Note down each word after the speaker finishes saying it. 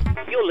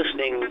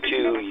listening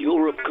to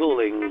Europe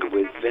Calling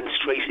with Vince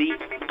Tracy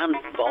and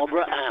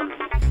Barbara Ann.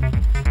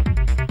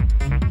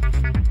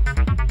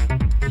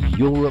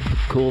 Europe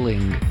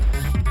Calling.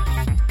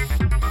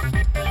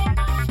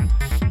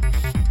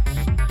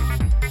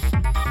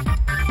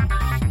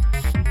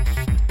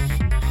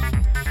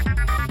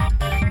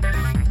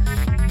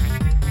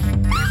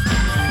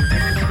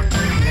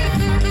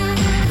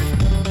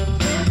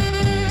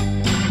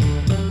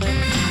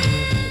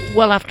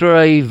 Well, after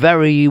a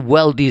very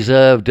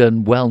well-deserved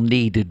and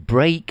well-needed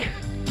break,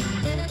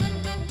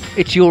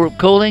 it's Europe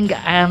Calling,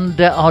 and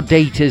our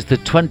date is the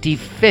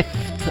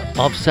 25th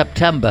of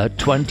September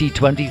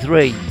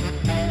 2023.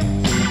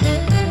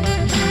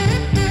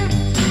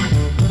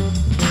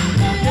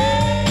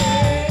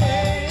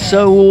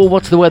 So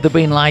what's the weather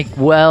been like?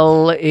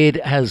 Well,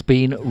 it has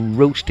been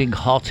roasting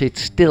hot. It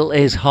still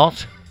is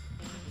hot.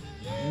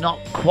 Not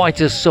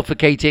quite as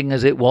suffocating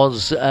as it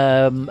was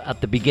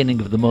at the beginning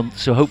of the month,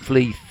 so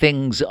hopefully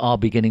things are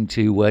beginning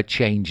to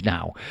change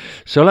now.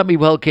 So let me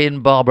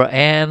welcome Barbara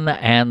Ann,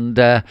 and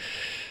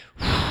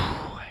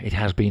it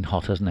has been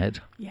hot, hasn't it?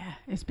 Yeah,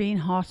 it's been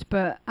hot,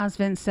 but as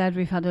Vince said,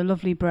 we've had a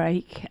lovely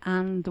break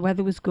and the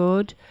weather was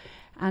good.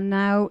 And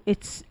now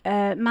it's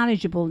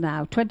manageable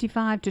now,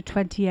 25 to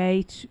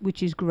 28,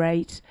 which is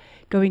great,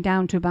 going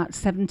down to about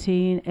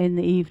 17 in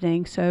the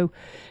evening. So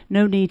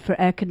no need for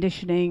air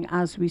conditioning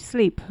as we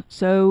sleep.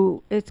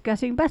 So it's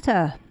getting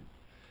better.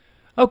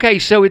 Okay,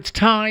 so it's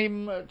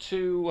time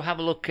to have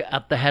a look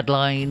at the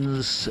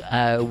headlines.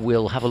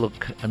 We'll have a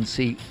look and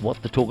see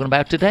what they're talking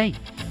about today.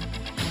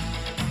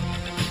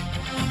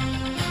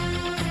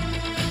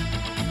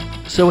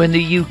 So in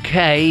the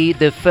UK,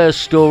 the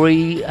first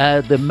story,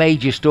 the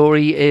major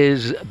story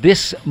is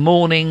this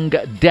morning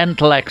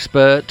dental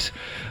expert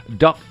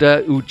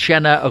Dr.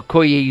 Uchenna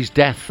Okoye's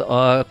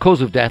cause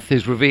of death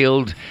is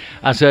revealed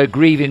as her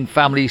grieving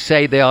family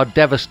say they are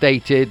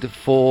devastated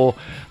for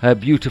her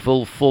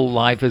beautiful full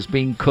life has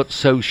been cut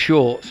so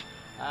short.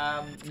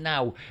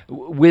 Now,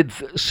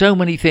 with so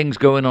many things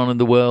going on in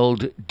the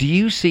world, do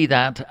you see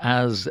that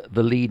as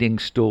the leading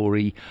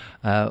story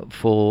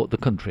for the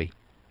country?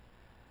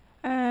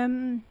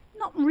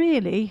 Not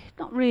really.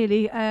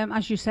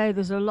 As you say,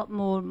 there's a lot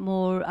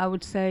more. I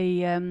would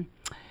say,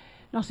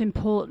 not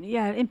important.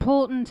 Yeah,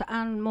 important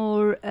and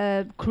more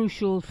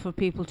crucial for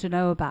people to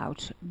know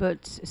about.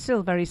 But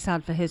still very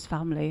sad for his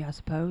family, I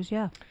suppose.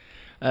 Yeah.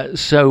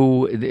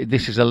 So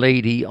this is a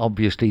lady,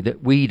 obviously,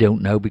 that we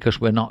don't know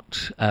because we're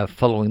not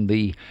following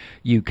the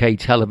UK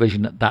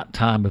television at that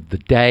time of the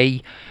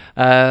day.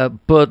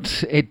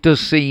 But it does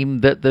seem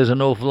that there's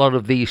an awful lot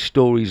of these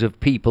stories of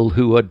people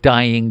who are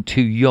dying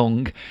too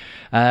young.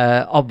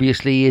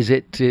 Obviously, is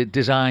it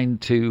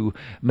designed to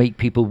make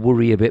people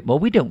worry a bit more?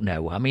 We don't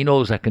know. I mean,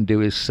 all I can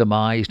do is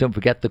surmise. Don't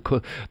forget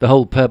the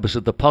whole purpose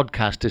of the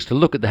podcast is to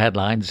look at the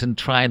headlines and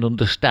try and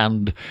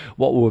understand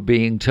what we're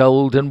being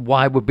told and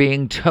why we're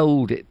being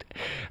told it.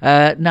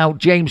 Now,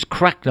 James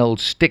Cracknell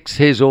sticks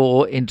his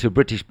oar into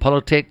British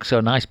politics, so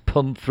a nice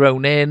pun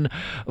thrown in.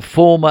 A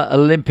former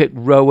Olympic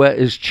rower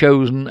is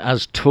chosen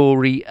as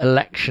Tory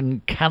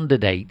election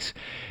candidate.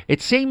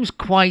 It seems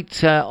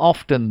quite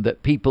often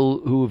that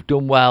people who have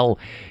done well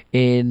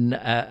in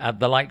at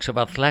the likes of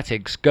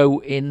athletics go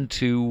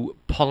into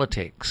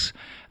politics.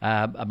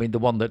 I mean, the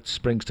one that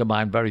springs to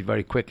mind very,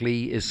 very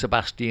quickly is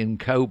Sebastian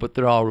Coe, but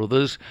there are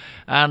others.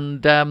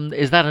 And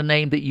is that a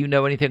name that you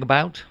know anything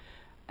about?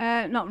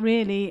 Not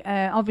really.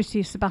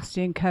 Obviously,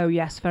 Sebastian Coe,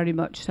 yes, very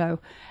much so.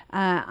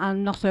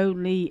 And not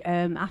only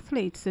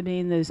athletes. I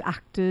mean, there's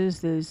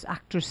actors, there's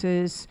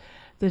actresses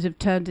that have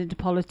turned into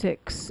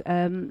politics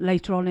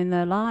later on in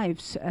their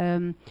lives.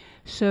 Well,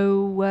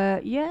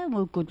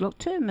 good luck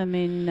to him. I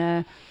mean,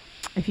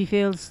 if he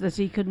feels that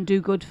he can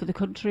do good for the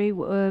country,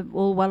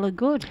 all well and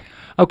good.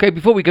 Okay,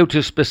 before we go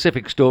to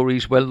specific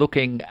stories, we're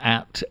looking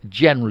at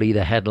generally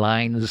the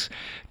headlines.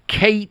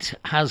 Kate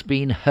has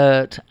been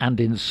hurt and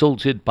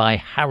insulted by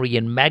Harry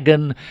and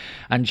Meghan,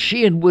 and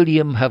she and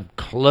William have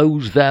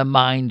closed their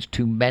minds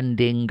to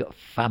mending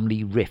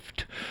family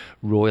rift,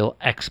 royal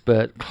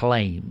expert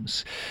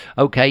claims.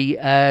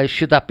 Okay,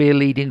 should that be a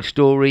leading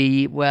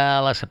story?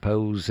 Well, I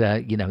suppose,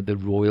 the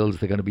royals,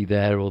 they're going to be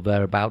there or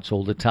thereabouts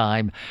all the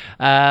time.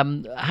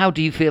 How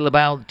do you feel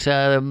about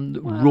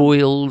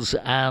royals?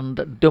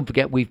 And don't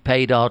forget, we've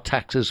paid our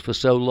taxes for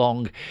so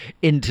long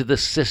into the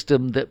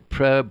system that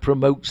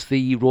promotes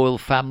the royal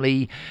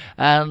family.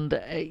 And,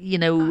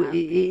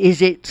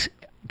 is it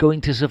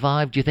going to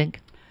survive, do you think?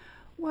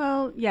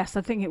 Well, yes,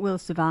 I think it will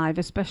survive,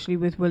 especially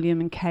with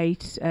William and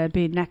Kate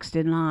being next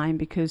in line,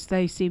 because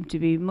they seem to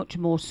be much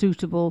more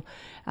suitable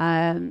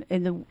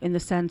in the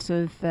sense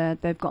of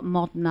they've got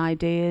modern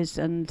ideas,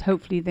 and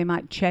hopefully they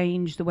might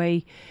change the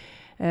way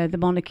the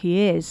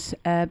monarchy is.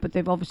 But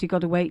they've obviously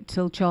got to wait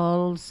till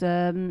Charles,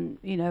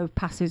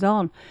 passes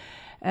on.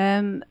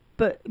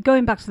 But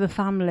going back to the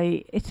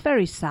family, it's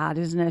very sad,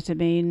 isn't it? I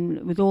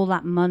mean, with all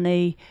that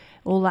money,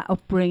 all that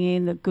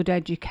upbringing, the good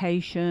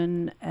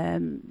education,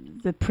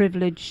 the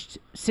privileged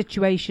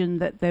situation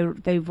that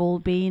they've all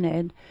been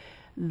in,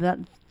 that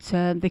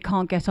they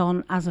can't get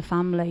on as a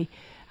family.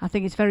 I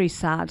think it's very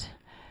sad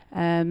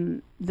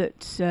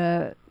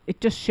that it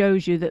just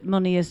shows you that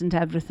money isn't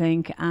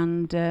everything,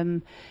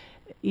 and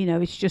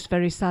it's just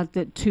very sad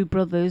that two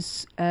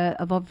brothers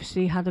have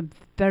obviously had a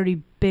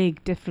very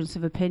big difference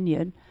of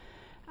opinion,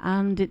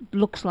 and it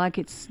looks like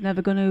it's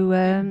never going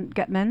to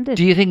get mended.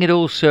 Do you think it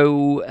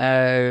also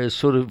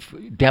sort of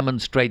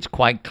demonstrates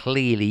quite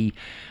clearly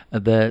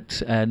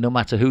that no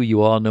matter who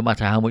you are, no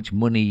matter how much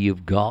money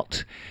you've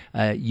got,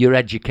 your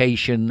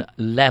education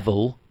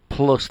level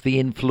plus the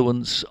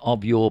influence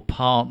of your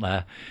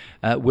partner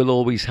will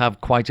always have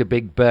quite a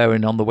big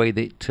bearing on the way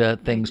that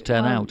things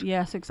turn out?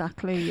 Yes,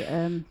 exactly.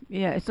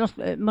 It's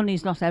not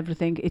money's not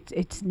everything.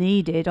 It's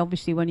needed.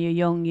 Obviously, when you're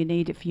young, you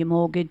need it for your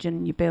mortgage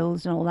and your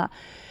bills and all that.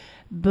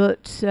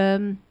 But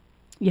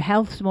your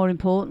health's more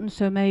important.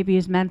 So maybe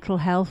his mental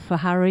health for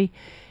Harry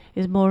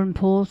is more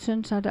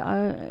important.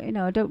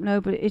 I don't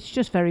know, but it's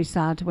just very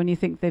sad when you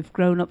think they've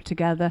grown up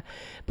together.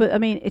 But I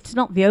mean, it's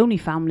not the only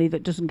family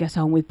that doesn't get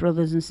on with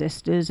brothers and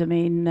sisters. I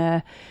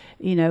mean,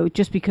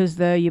 just because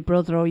they're your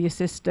brother or your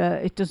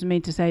sister, it doesn't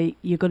mean to say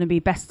you're going to be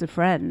best of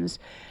friends.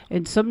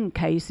 In some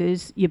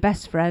cases, your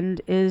best friend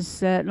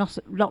is not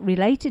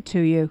related to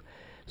you,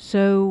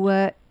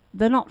 so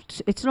they're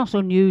not. It's not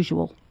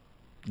unusual.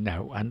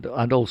 No, and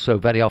also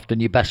very often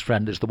your best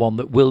friend is the one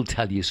that will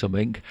tell you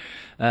something.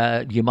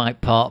 You might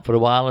part for a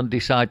while and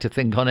decide to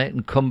think on it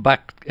and come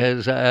back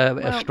as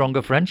a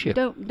stronger friendship.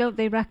 Don't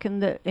they reckon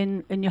that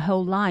in your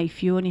whole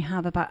life you only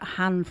have about a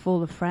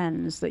handful of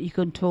friends that you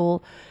can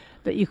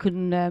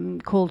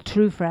call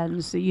true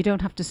friends, that you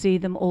don't have to see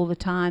them all the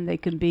time. They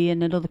can be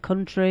in another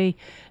country,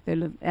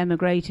 they'll have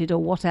emigrated or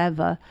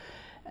whatever,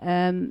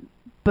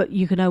 but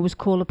you can always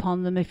call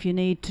upon them if you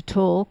need to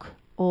talk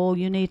or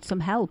you need some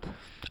help.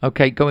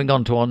 Okay, going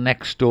on to our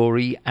next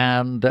story,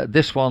 and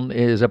this one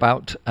is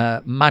about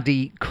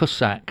Maddie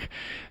Cusack.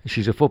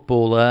 She's a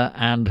footballer,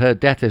 and her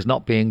death is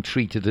not being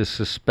treated as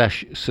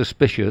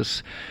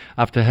suspicious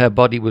after her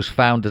body was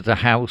found at a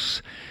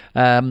house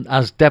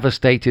as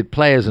devastated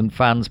players and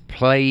fans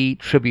pay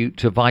tribute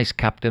to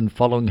vice-captain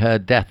following her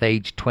death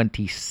aged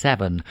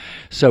 27.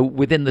 So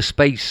within the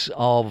space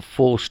of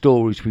 4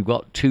 stories, we've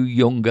got 2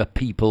 younger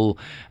people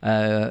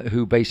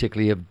who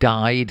basically have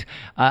died.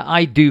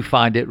 I do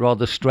find it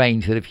rather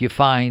strange that if you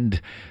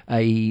find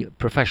a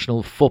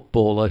professional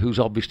footballer who's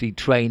obviously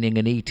training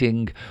and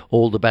eating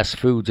all the best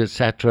foods,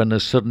 etc., and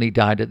has suddenly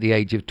died at the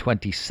age of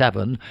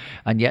 27,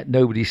 and yet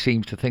nobody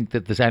seems to think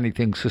that there's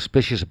anything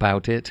suspicious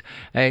about it.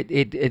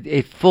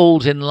 It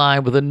falls in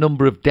line with a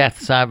number of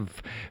deaths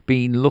I've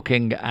been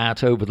looking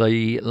at over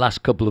the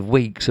last couple of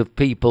weeks of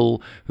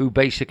people who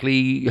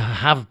basically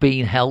have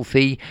been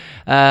healthy,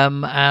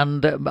 and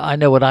I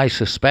know what I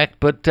suspect,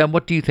 but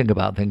what do you think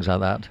about things like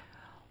that?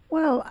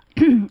 Well,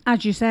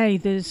 as you say,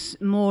 there's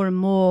more and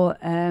more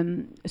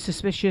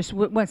suspicious,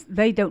 well,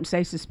 they don't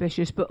say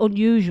suspicious, but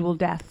unusual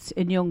deaths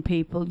in young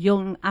people,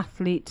 young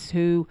athletes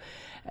who,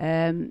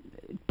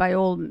 by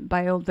all,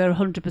 they're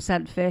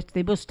 100% fit.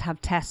 They must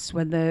have tests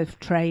when they're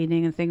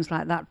training and things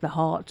like that. The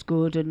heart's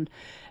good, and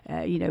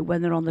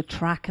when they're on the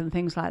track and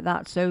things like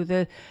that. So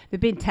they've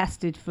been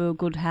tested for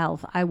good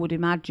health, I would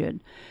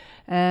imagine.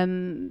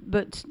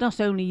 But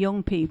not only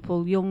young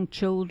people, young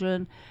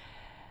children.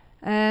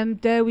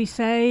 Dare we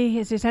say,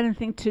 is it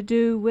anything to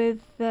do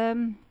with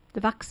the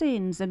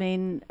vaccines? I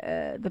mean,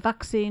 the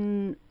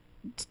vaccine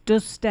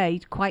does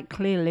state quite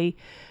clearly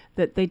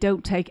that they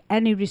don't take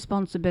any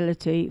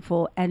responsibility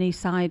for any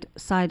side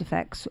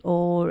effects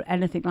or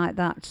anything like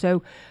that.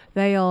 So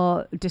they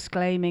are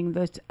disclaiming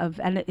that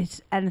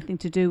it's anything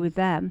to do with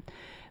them.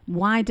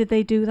 Why did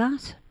they do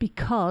that?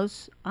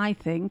 Because I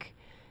think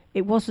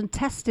it wasn't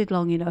tested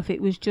long enough.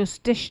 It was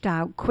just dished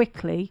out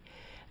quickly.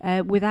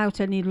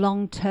 Without any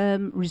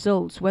long-term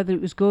results, whether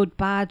it was good,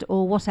 bad,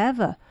 or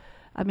whatever.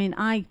 I mean,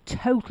 I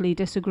totally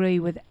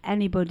disagree with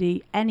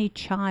any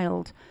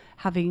child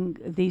having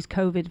these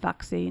COVID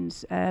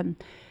vaccines,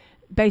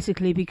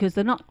 basically because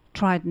they're not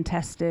tried and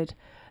tested,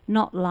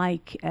 not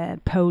like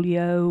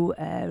polio,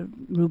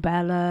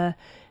 rubella,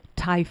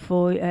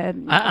 typhoid,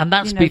 and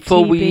that's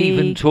before TB. We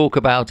even talk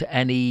about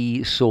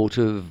any sort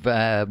of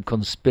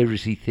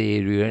conspiracy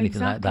theory or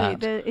anything like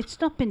that.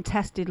 It's not been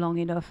tested long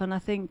enough, and I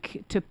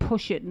think to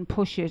push it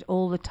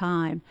all the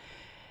time,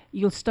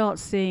 you'll start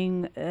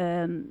seeing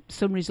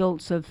some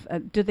results of.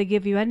 Do they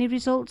give you any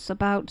results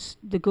about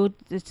the good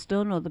it's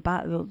done or the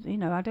bad?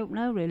 I don't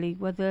know really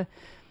whether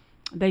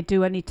they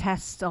do any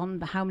tests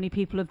on how many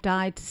people have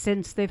died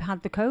since they've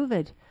had the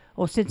COVID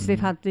or since they've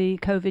had the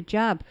COVID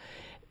jab.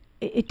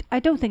 I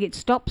don't think it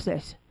stops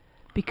it,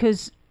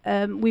 because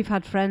we've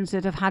had friends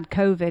that have had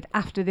COVID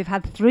after they've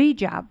had 3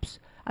 jabs.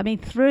 I mean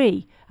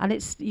 3,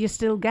 and you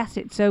still get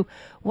it. So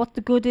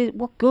what good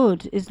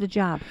is the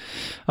jab?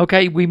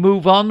 Okay, we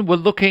move on. We're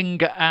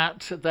looking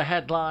at the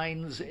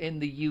headlines in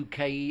the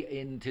UK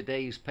in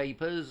today's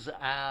papers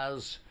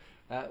as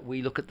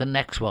we look at the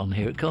next one.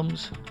 Here it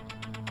comes.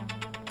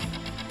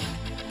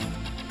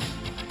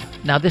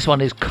 Now this one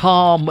is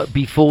calm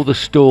before the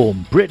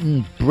storm.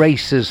 Britain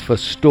braces for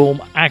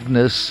Storm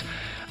Agnes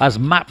as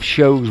map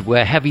shows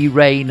where heavy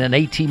rain and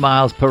 80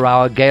 miles per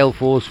hour gale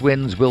force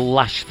winds will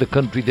lash the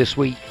country this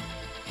week.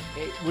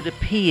 It would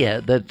appear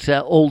that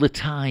all the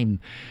time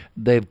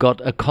they've got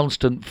a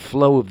constant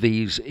flow of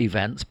these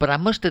events, but I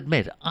must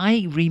admit,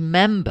 I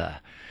remember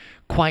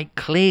quite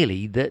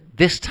clearly that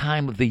this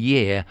time of the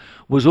year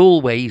was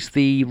always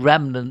the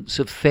remnants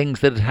of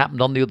things that had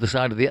happened on the other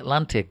side of the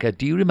Atlantic.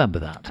 Do you remember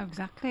that?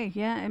 Exactly,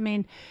 yeah. I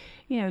mean,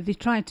 they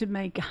try to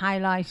make a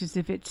highlight as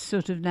if it's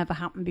sort of never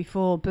happened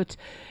before. But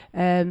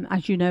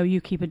as you know, you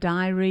keep a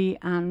diary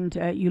and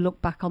you look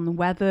back on the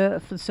weather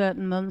for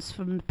certain months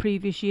from the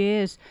previous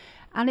years.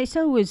 And it's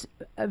always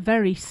a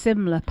very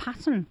similar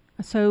pattern.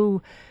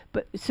 So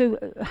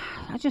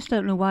I just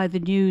don't know why the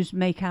news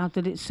make out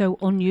that it's so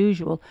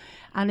unusual.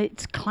 And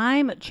it's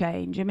climate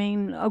change. I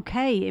mean,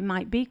 okay, it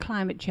might be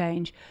climate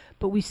change,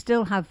 but we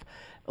still have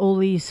all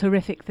these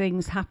horrific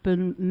things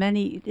happen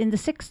many in the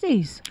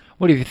 60s.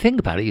 Well, if you think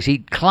about it, you see,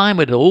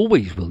 climate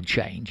always will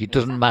change. It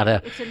doesn't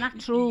matter. It's a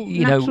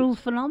natural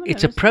phenomenon.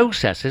 It's a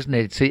process, isn't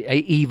it? It's a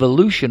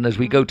evolution. As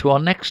we go to our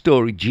next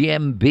story,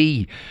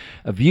 GMB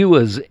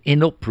viewers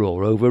in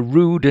uproar over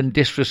rude and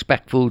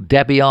disrespectful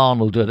Debbie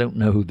Arnold. I don't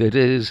know who that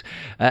is.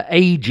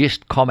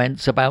 Ageist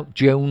comments about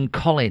Joan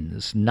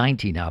Collins,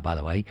 90 now, by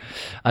the way,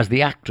 as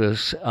the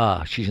actress.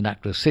 She's an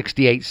actress.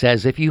 68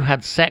 says if you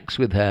had sex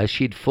with her,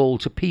 she'd fall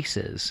to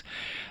pieces.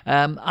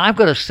 I've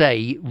got to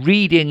say,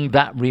 reading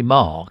that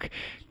remark,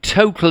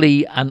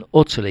 totally and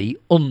utterly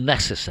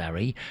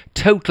unnecessary,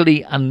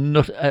 totally and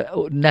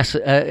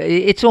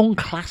it's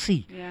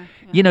unclassy. Yeah.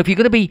 If you're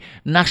going to be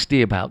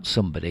nasty about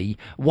somebody,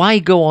 why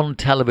go on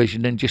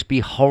television and just be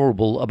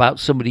horrible about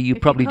somebody you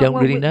probably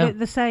don't really know?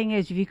 The saying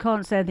is, if you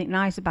can't say anything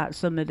nice about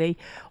somebody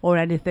or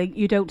anything,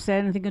 you don't say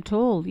anything at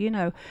all,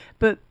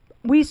 But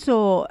we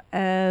saw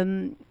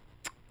an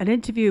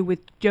interview with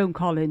Joan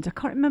Collins. I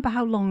can't remember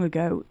how long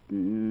ago.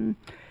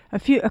 A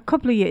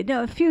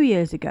few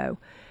years ago,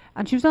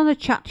 and she was on a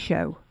chat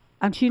show,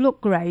 and she looked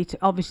great.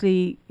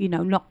 Obviously,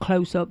 not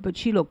close up, but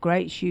she looked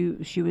great.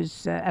 She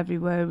was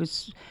everywhere.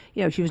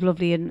 She was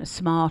lovely and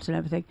smart and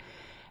everything.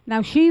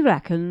 Now she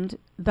reckoned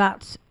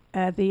that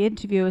the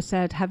interviewer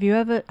said, "Have you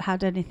ever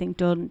had anything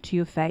done to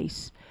your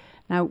face?"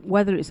 Now,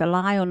 whether it's a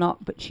lie or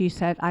not, but she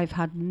said, "I've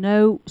had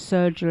no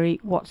surgery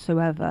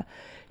whatsoever."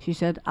 She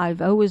said,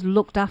 "I've always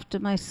looked after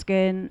my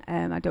skin.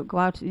 I don't go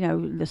out,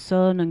 in the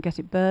sun and get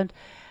it burned."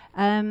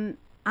 And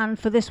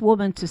for this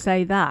woman to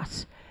say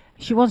that,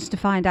 she wants to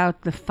find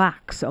out the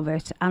facts of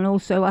it. And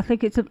also, I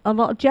think it's a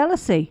lot of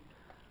jealousy.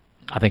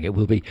 I think it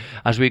will be.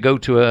 As we go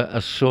to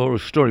a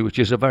story, which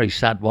is a very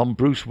sad one,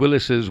 Bruce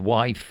Willis's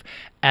wife,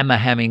 Emma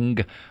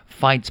Hemming,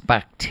 fights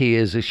back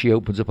tears as she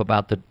opens up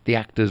about the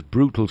actor's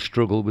brutal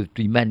struggle with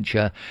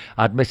dementia,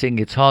 admitting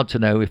it's hard to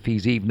know if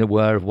he's even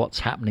aware of what's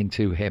happening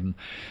to him.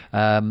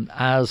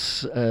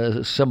 As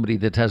somebody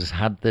that has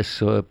had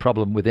this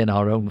problem within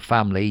our own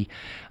family,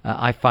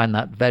 I find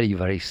that very,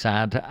 very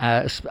sad.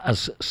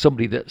 As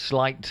somebody that's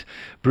liked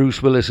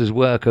Bruce Willis's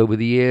work over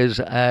the years,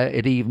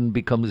 it even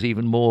becomes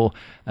even more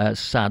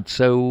sad.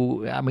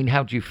 So, I mean,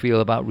 how do you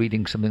feel about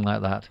reading something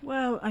like that?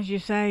 Well, as you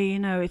say,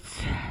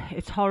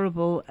 it's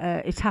horrible.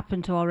 It's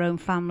happened to our own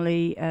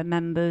family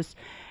members,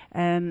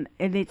 and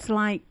it's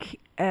like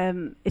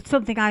it's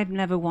something I've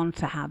never wanted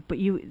to have. But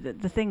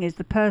the thing is,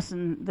 the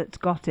person that's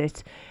got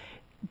it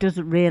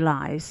doesn't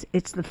realise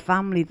it's the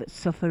family that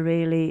suffer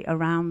really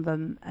around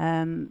them,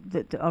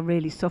 that are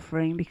really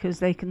suffering, because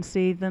they can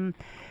see them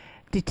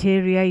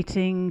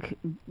deteriorating,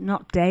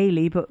 not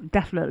daily but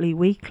definitely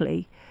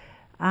weekly.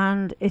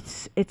 And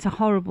it's a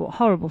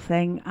horrible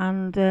thing,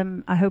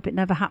 and I hope it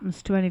never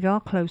happens to any of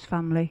our close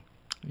family.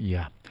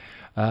 Yeah.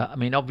 I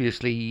mean,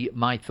 obviously,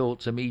 my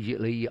thoughts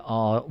immediately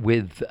are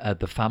with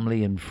the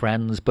family and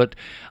friends, but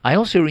I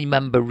also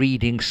remember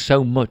reading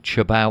so much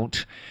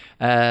about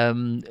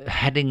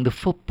heading the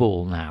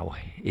football now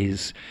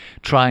is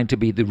trying to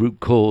be the root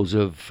cause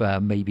of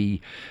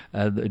maybe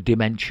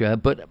dementia.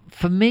 But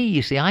for me,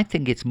 you see, I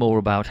think it's more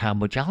about how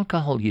much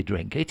alcohol you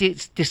drink.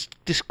 It's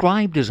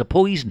described as a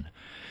poison.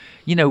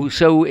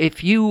 So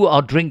if you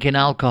are drinking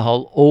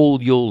alcohol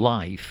all your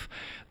life,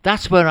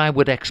 that's where I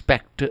would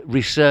expect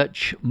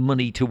research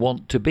money to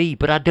want to be.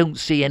 But I don't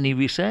see any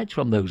research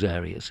from those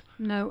areas.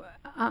 No,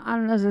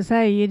 and as I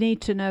say, you need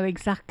to know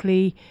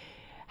exactly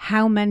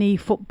how many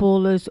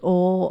footballers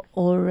or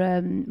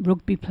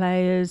rugby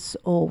players,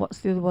 or what's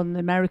the other one, the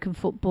American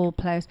football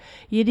players.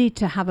 You need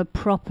to have a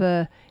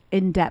proper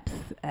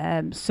in-depth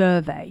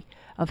survey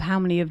of how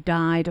many have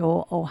died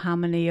or how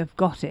many have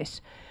got it.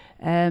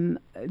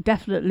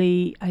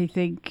 Definitely, I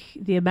think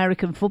the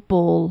American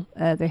football,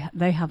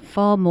 they have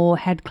far more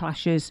head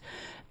clashes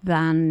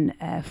than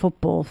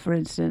football, for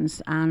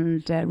instance,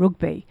 and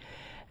rugby.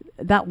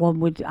 That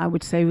one I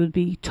would say would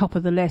be top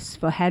of the list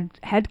for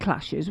head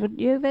clashes, wouldn't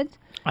you, Vince?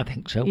 I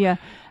think so. Yeah,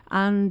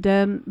 and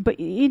but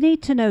you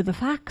need to know the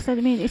facts. I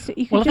mean, you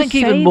can I just think say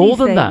even more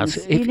than things.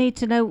 that, You need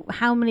to know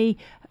how many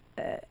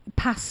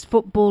past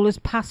footballers,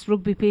 past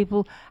rugby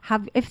people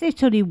have. If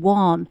there's only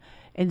one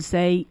in,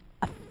 say,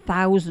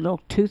 1,000 or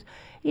 2,000,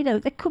 there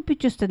could be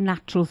just a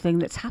natural thing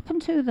that's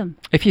happened to them.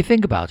 If you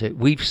think about it,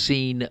 we've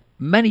seen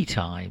many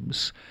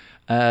times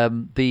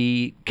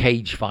the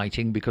cage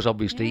fighting, because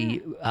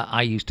obviously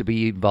I used to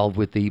be involved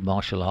with the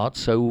martial arts,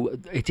 so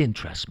it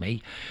interests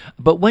me.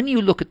 But when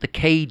you look at the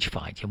cage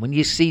fighting, when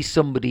you see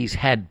somebody's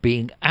head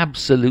being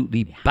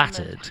absolutely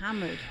battered,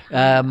 Hammered.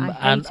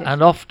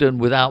 and often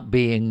without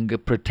being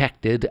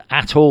protected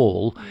at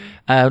all,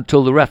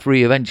 until the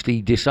referee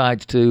eventually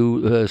decides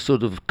to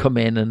sort of come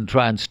in and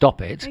try and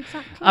stop it.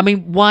 Exactly. I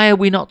mean, why are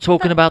we not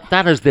talking about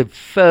that as the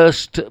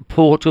first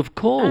port of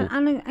call?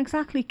 And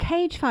exactly,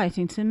 cage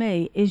fighting to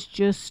me is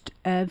just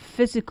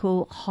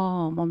physical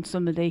harm on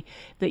somebody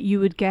that you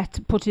would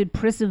get put in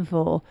prison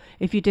for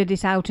if you did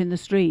it out in the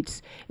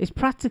streets. It's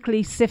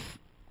practically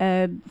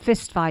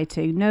fist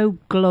fighting, no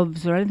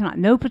gloves or anything like that,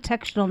 no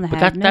protection on the But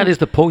head. that is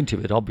the point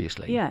of it,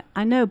 obviously. Yeah,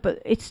 I know,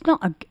 but it's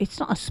not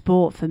a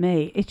sport for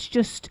me. It's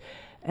just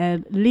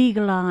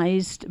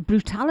legalised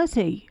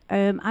brutality,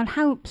 and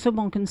how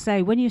someone can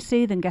say, when you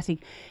see them getting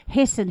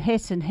hit and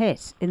hit and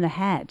hit in the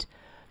head,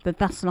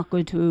 that's not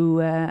going to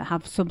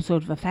have some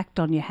sort of effect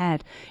on your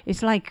head.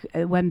 It's like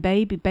when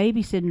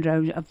baby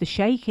syndrome of the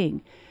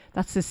shaking.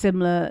 That's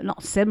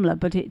not similar,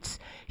 but it's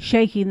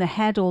shaking the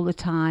head all the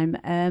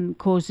time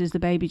causes the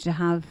baby to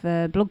have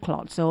blood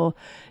clots or,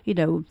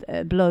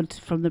 blood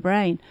from the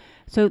brain.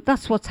 So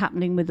that's what's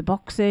happening with the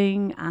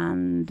boxing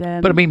and.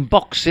 But I mean,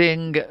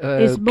 boxing,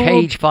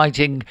 cage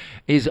fighting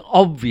is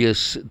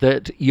obvious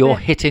that you're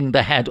hitting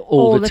the head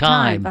all the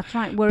time. That's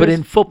right. But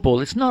in football,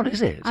 it's not,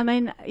 is it? I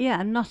mean,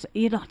 you're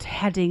not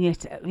heading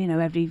it,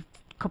 every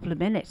couple of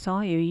minutes,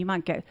 are you? You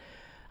might get.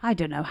 I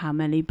don't know how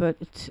many,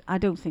 but I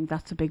don't think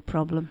that's a big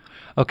problem.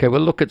 Okay, we'll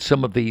look at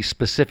some of the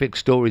specific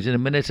stories in a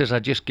minute as I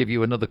just give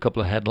you another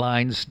couple of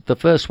headlines. The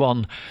first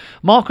one,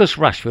 Marcus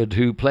Rashford,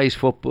 who plays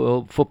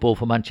football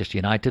for Manchester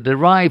United,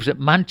 arrives at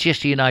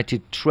Manchester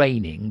United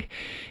training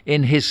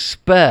in his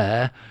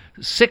spare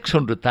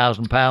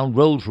 £600,000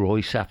 Rolls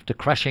Royce after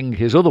crashing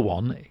his other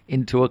one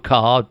into a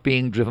car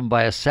being driven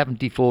by a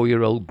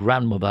 74-year-old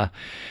grandmother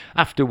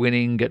after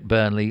winning at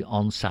Burnley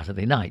on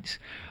Saturday night.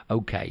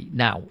 Okay,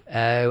 now,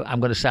 I'm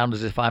going to sound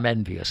as if I'm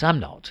envious.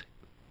 I'm not.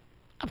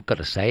 I've got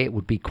to say, it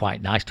would be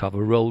quite nice to have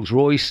a Rolls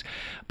Royce.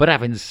 But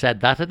having said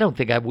that, I don't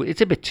think I would.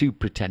 It's a bit too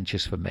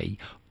pretentious for me.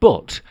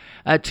 But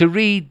to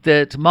read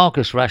that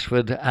Marcus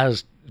Rashford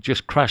has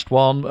just crashed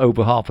one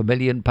over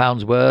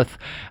 £500,000 worth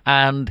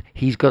and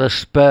he's got a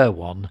spare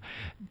one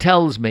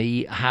tells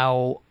me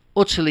how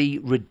utterly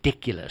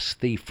ridiculous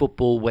the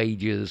football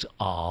wages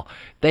are.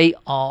 They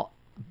are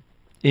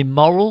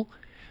immoral.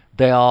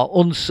 They are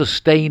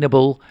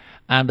unsustainable,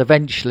 and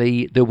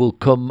eventually there will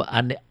come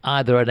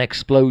either an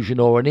explosion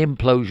or an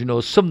implosion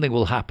or something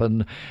will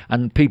happen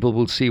and people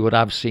will see what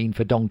I've seen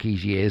for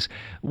donkey's years.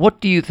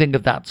 What do you think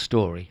of that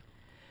story?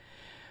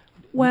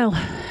 Well,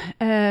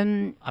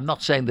 I'm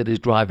not saying that his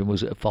driving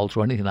was at fault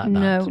or anything like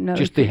that. No.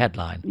 Just the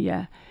headline.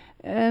 Yeah.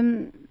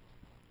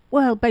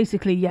 Well,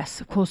 basically,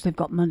 yes, of course they've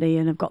got money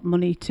and have got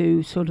money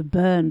to sort of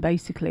burn,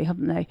 basically,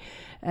 haven't they?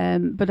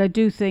 But I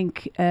do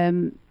think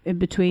in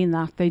between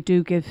that, they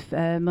do give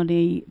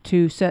money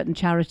to certain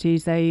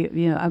charities.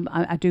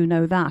 I do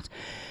know that.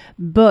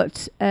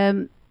 But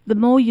the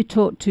more you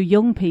talk to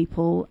young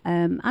people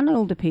and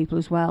older people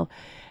as well,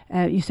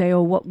 you say,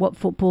 "Oh, what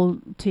football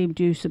team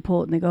do you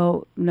support?" And they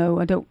go, "No,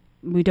 I don't.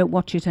 We don't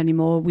watch it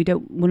anymore.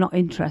 We're not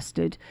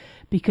interested."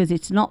 Because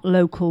it's not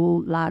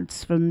local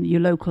lads from your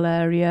local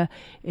area.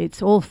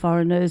 It's all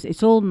foreigners.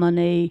 It's all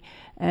money.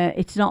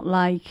 It's not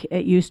like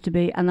it used to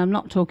be. And I'm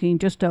not talking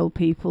just old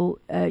people.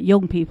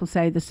 Young people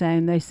say the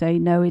same. They say,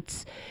 no,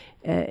 it's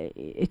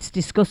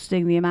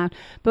disgusting the amount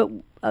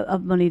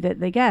of money that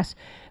they get.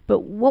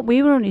 But what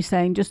we were only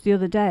saying just the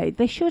other day,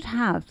 they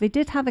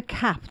did have a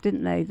cap,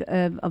 didn't they,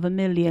 of $1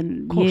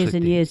 million years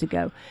and years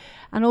ago.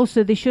 And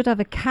also they should have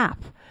a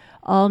cap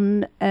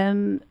on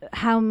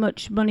how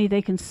much money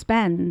they can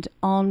spend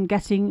on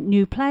getting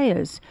new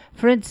players.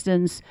 For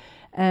instance,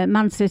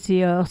 Man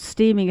City are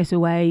steaming it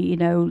away.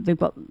 They've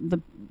got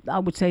I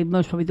would say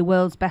most probably the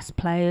world's best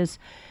players.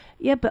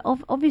 Yeah, but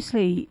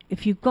obviously,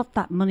 if you've got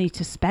that money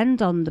to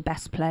spend on the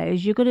best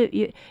players,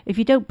 if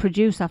you don't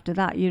produce after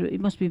that,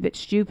 it must be a bit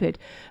stupid.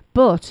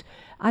 But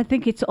I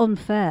think it's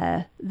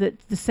unfair that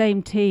the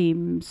same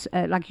teams,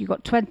 like you've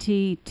got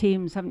 20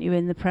 teams, haven't you,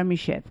 in the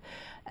Premiership,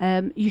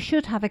 you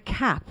should have a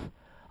cap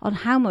on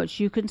how much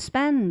you can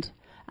spend.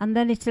 And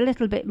then it's a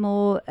little bit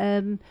more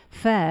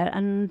fair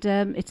and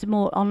it's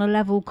more on a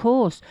level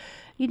course.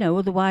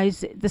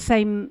 Otherwise the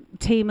same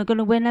team are going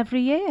to win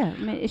every year. I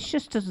mean, it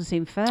just doesn't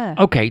seem fair.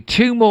 Okay,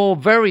 two more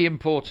very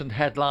important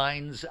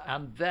headlines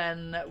and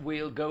then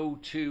we'll go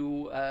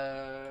to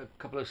a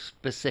couple of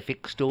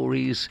specific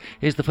stories.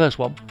 Here's the first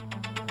one.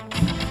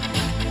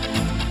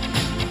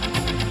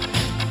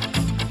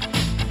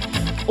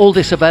 All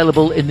this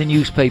available in the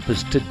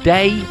newspapers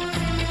today.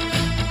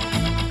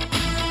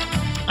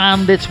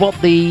 And it's what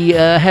the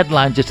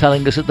headlines are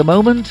telling us at the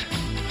moment.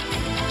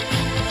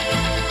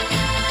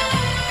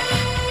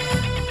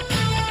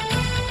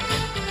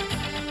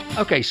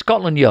 Okay,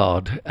 Scotland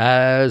Yard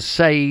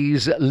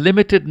says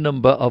limited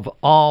number of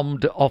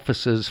armed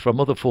officers from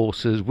other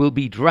forces will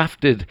be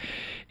drafted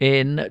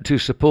in to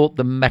support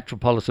the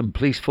Metropolitan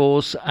Police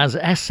Force as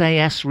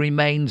SAS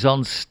remains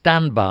on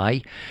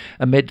standby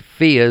amid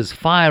fears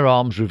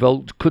firearms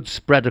revolt could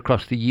spread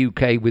across the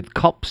UK, with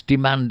cops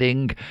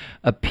demanding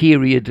a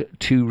period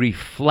to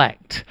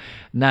reflect.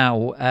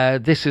 Now,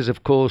 this is,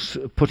 of course,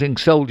 putting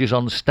soldiers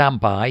on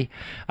standby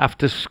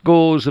after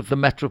scores of the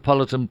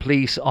Metropolitan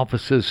Police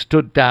officers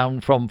stood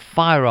down from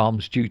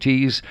firearms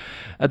duties.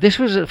 This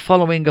was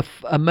following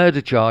a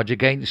murder charge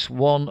against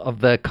one of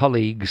their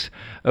colleagues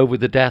over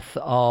the death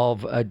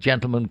of a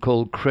gentleman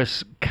called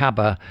Chris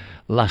Cabba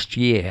last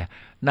year.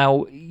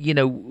 Now,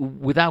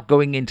 without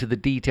going into the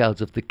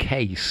details of the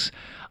case,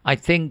 I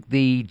think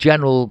the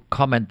general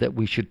comment that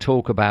we should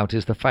talk about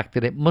is the fact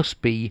that it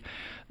must be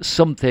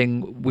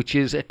something which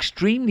is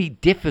extremely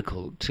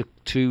difficult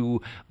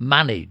to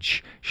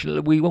manage.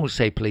 We won't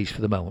say police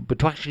for the moment, but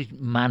to actually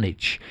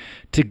manage,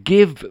 to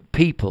give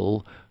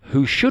people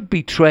who should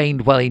be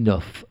trained well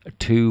enough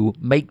to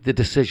make the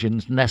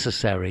decisions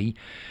necessary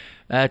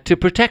to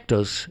protect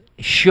us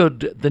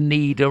should the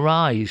need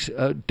arise.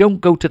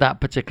 Don't go to that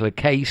particular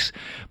case,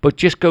 but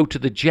just go to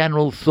the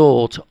general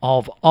thought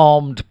of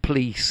armed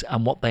police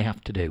and what they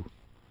have to do.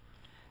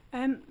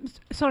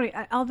 Sorry,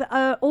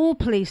 are all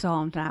police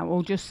armed now,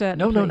 or just certain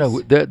No.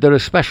 police? There are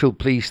special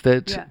police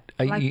that...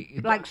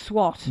 Like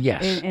SWAT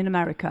Yes. in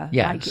America.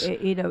 Yes.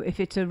 Like,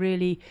 if it's a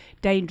really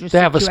dangerous They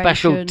have a situation.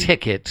 special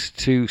ticket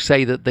to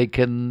say that they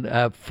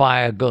can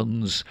fire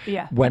guns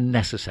when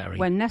necessary.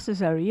 When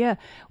necessary, yeah.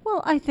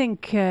 Well, I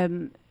think,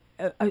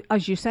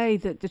 as you say,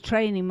 that the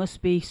training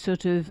must be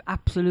sort of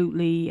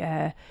absolutely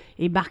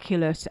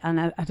immaculate and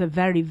at a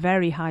very,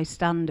 very high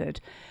standard.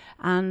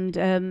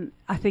 And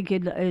I think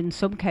in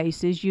some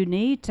cases you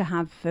need to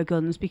have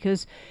guns,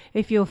 because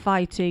if you're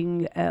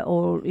fighting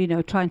or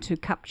trying to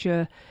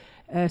capture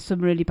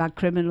some really bad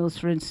criminals,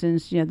 for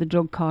instance, the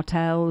drug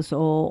cartels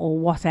or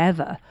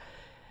whatever,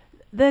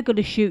 they're going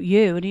to shoot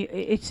you, and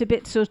it's a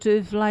bit sort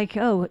of like,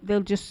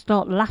 they'll just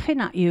start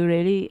laughing at you,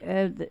 really.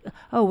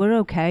 We're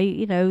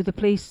okay, the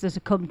police that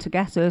have come to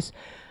get us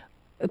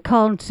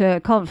can't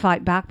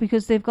fight back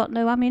because they've got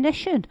no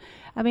ammunition.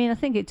 I mean, I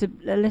think it's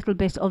a little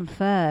bit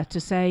unfair to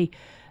say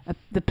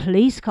the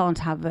police can't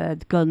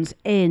have guns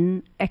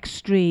in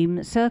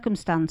extreme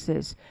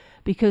circumstances,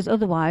 because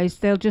otherwise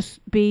they'll just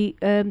be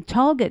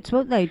targets,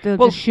 won't they? They'll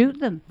just shoot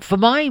them. For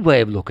my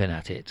way of looking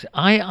at it,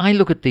 I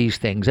look at these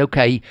things,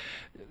 okay,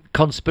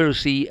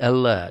 conspiracy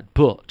alert,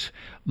 but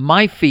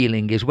my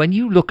feeling is when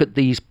you look at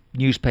these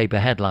newspaper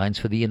headlines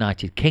for the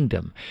United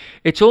Kingdom,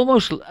 it's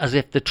almost as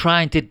if they're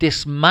trying to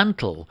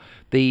dismantle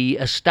the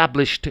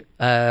established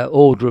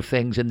order of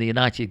things in the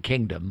United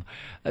Kingdom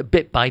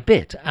bit by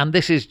bit, and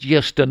this is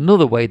just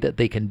another way that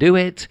they can do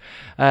it.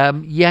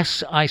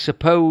 Yes, I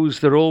suppose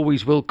there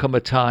always will come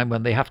a time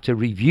when they have to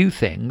review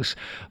things,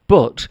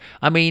 but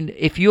I mean,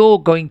 if you're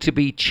going to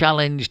be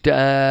challenged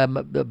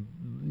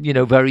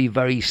very,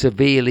 very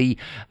severely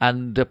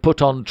and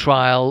put on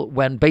trial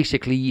when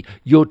basically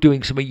you're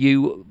doing something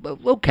you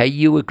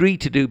agree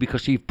to do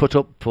because you've put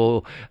up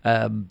for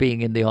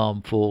being in the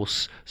armed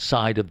force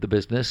side of the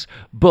business.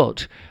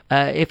 But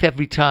if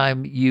every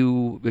time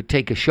you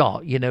take a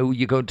shot,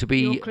 you're going to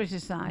be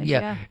criticised.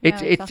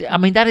 Exactly. I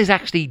mean, that is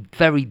actually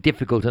very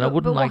difficult, and I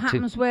wouldn't like to. But what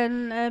happens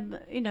when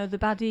the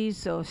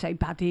baddies, or say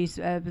baddies,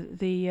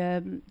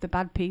 the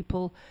bad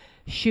people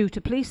shoot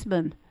a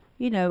policeman?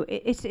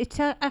 It's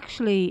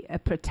actually a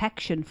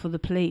protection for the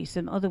police,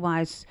 and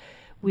otherwise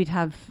we'd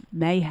have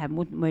mayhem,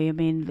 wouldn't we? I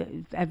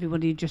mean,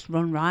 everybody would just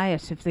run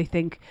riot if they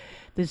think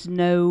there's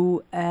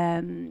no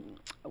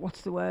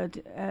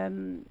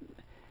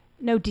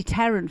no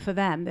deterrent for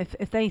them.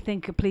 If they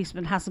think a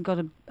policeman hasn't got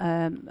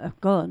a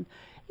gun,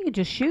 you can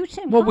just shoot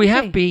him. Well, we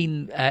have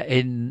been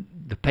in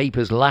the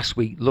papers last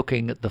week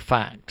looking at the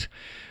fact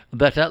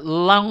that at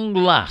long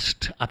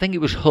last, I think it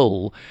was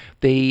Hull,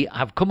 they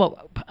have come out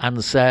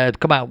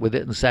with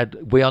it and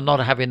said, we are not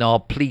having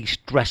our police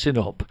dressing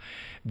up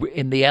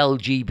in the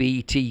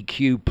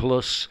LGBTQ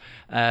plus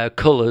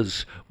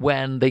colours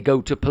when they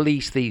go to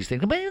police these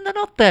things. I mean, they're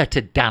not there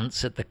to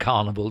dance at the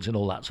carnivals and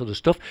all that sort of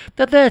stuff.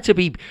 They're there to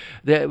be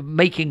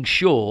making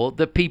sure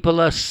that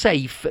people are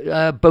safe,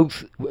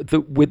 both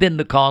within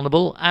the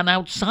carnival and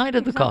outside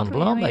of the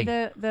carnival, aren't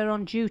they? They're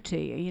on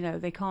duty.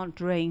 They can't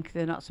drink.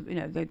 They're not.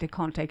 They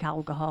can't take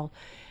alcohol.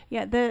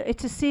 Yeah,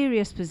 it's a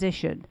serious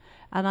position.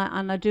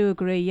 And I do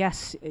agree,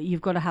 yes,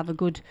 you've got to have a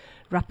good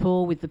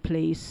rapport with the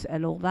police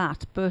and all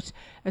that. But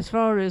as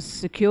far as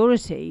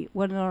security,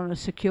 when they're on a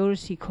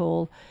security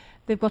call,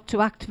 they've got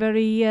to act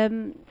very,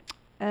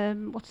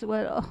 what's the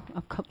word?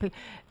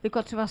 They've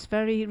got to act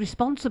very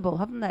responsible,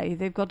 haven't they?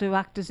 They've got to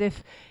act as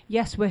if,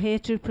 yes, we're here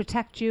to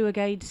protect you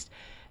against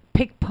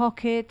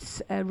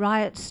pickpockets,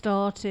 riots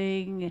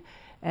starting,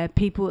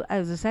 people,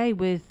 as I say,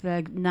 with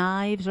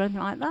knives or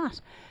anything like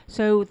that.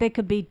 So they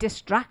can be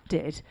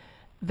distracted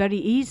very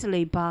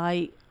easily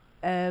by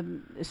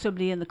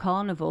somebody in the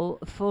carnival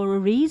for a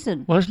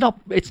reason. Well,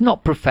 it's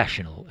not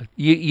professional.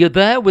 You're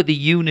there with the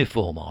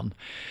uniform on.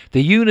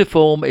 The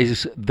uniform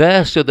is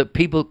there so that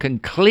people can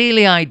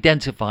clearly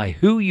identify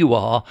who you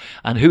are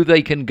and who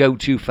they can go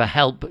to for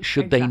help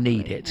should they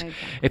need it. Exactly.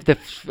 If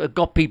they've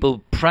got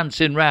people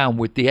prancing round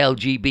with the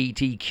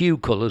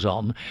LGBTQ colours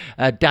on,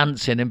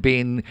 dancing and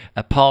being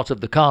a part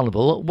of the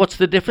carnival, what's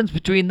the difference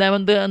between them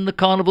and the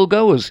carnival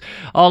goers?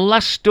 Our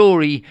last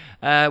story,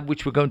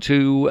 which we're going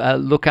to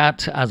look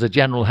at as a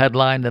general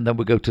headline, and then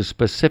we'll go to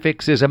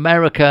specifics, is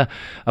America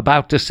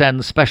about to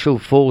send special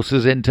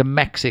forces into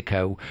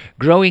Mexico.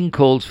 Growing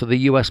calls for the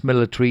US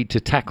military to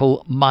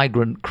tackle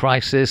migrant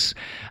crisis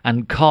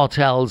and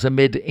cartels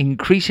amid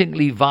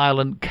increasingly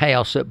violent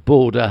chaos at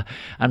border,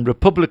 and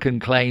Republican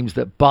claims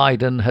that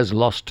Biden has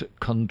lost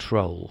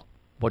control.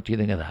 What do you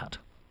think of that?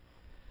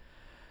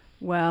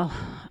 Well,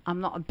 I'm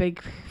not a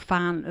big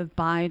fan of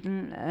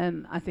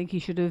Biden. I think he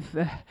shouldn't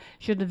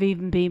have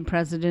even been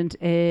president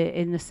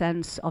in the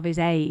sense of his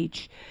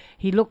age.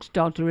 He looks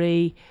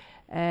doddery.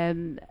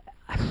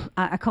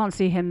 I can't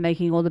see him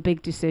making all the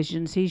big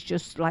decisions. He's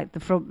just like the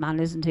front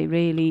man, isn't he?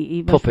 Really,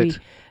 he must Puppet. be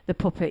the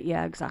puppet.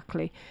 Yeah,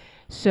 exactly.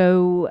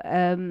 So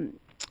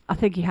I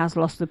think he has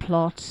lost the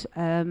plot.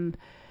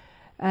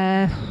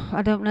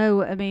 I don't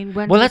know. I mean,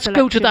 well, let's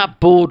go to that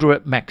border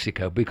at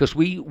Mexico, because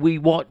we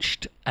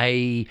watched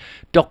a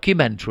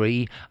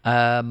documentary.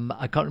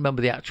 I can't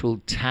remember the actual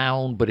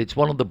town, but it's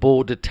one of the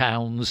border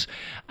towns,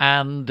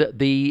 and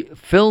the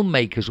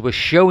filmmakers were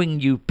showing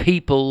you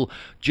people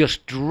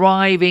just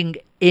driving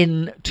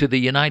into the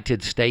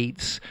United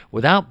States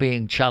without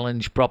being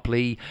challenged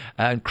properly,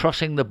 and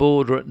crossing the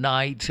border at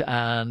night,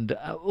 and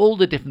all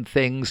the different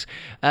things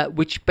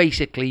which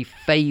basically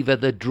favour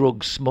the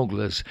drug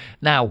smugglers.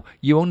 Now,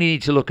 you only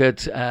need to look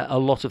at a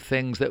lot of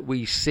things that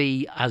we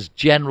see as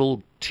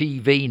general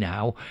TV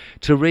now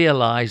to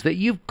realise that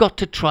you've got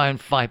to try and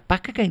fight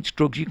back against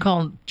drugs. You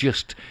can't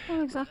just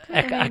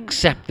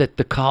accept that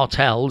the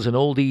cartels and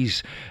all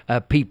these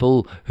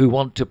people who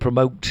want to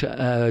promote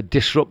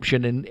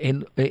disruption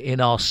in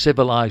our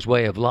civilised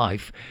way of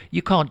life,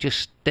 you can't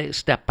just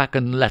step back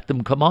and let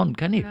them come on,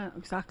 can you? No,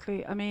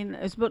 exactly. I mean,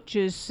 as much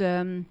as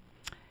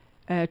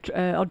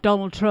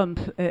Donald Trump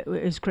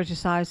is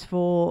criticised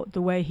for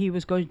the way he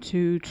was going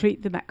to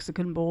treat the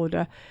Mexican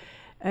border,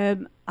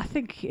 I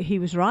think he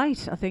was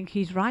right. I think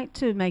he's right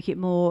to make it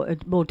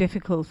more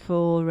difficult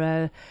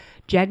for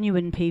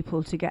genuine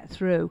people to get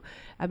through.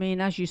 I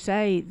mean, as you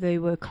say, they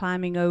were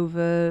climbing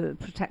over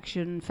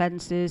protection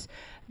fences.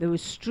 There were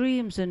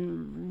streams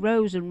and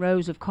rows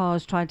of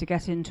cars trying to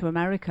get into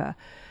America.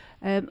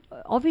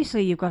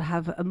 Obviously, you've got to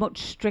have a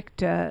much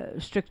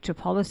stricter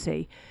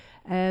policy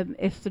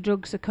if the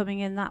drugs are coming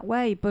in that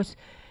way. But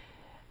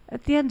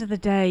at the end of the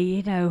day,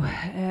 you know,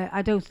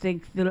 I don't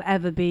think there'll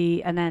ever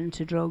be an end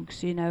to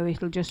drugs. You know,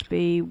 it'll just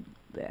be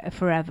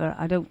forever.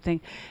 I don't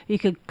think you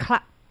could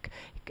crack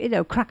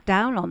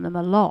down on them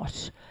a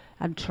lot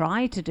and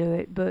try to do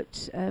it,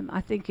 but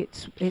I think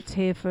it's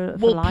here for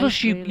well, life.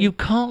 plus really. you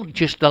can't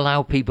just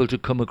allow people to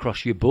come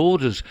across your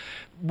borders.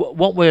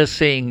 What we're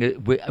seeing,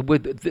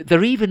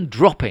 they're even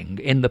dropping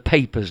in the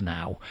papers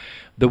now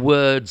the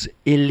words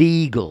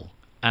illegal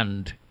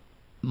and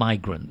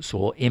migrants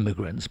or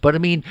immigrants. But I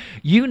mean,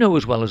 you know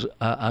as well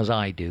as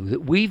I do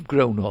that we've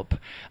grown up,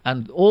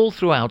 and all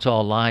throughout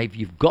our life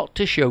you've got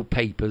to show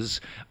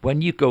papers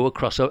when you go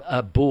across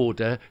a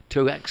border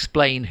to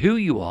explain who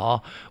you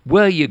are,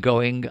 where you're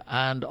going,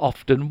 and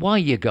often why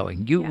you're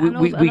going.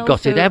 We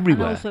got it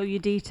everywhere. And also your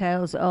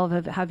details of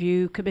have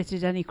you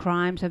committed any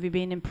crimes, have you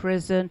been in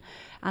prison,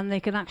 and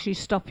they can actually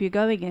stop you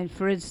going in.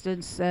 For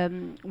instance,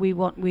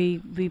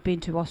 we've been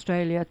to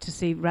Australia to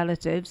see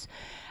relatives,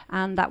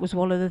 and that was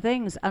one of the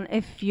things. And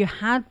if you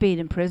had been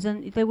in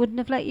prison, they wouldn't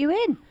have let you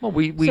in. Well,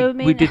 we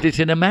did it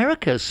in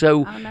America,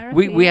 so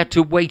we had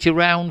to wait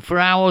around for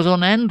hours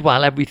on end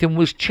while everything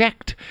was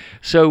checked.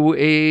 So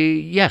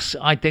yes,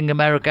 I think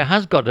America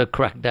has got to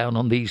crack down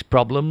on these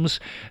problems.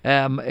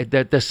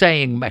 They're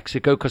saying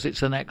Mexico because it's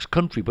the next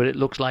country, but it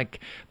looks like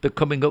they're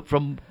coming up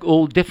from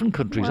all different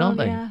countries, aren't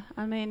they? Yeah,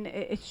 I mean,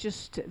 it's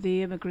just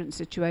the immigrant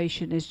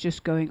situation is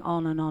just going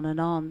on and on and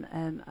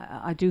on.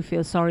 I do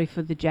feel sorry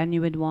for the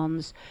genuine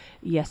ones.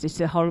 Yes,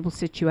 it's a horrible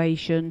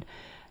situation,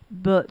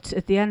 but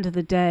at the end of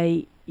the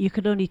day, you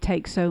can only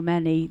take so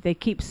many. They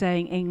keep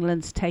saying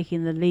England's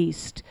taking the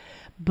least,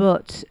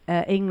 but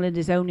England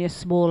is only a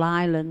small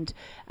island,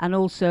 and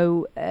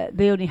also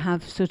they only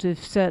have sort of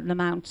certain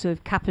amounts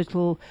of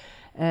capital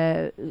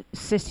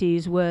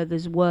cities where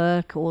there's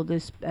work or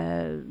there's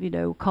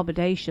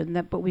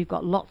accommodation. But we've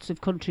got lots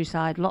of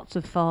countryside, lots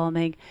of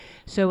farming,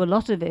 so a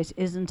lot of it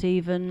isn't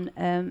even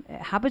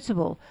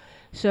habitable.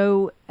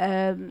 So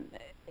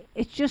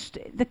it's just,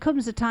 there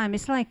comes a time,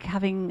 it's like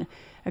having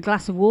a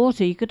glass of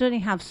water. You could only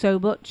have so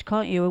much,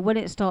 can't you? And when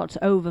it starts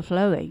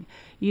overflowing,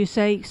 you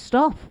say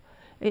stop.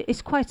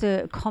 It's quite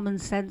a common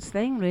sense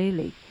thing,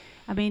 really.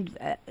 I mean,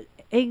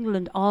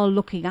 England are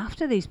looking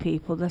after these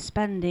people. They're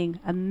spending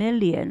 $1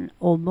 million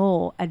or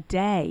more a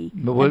day.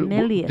 Well, $1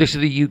 million. This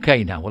is the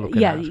UK now we're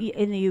looking Yeah, at.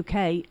 in the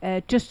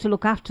UK, just to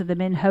look after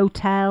them in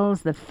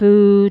hotels, the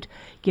food,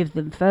 give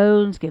them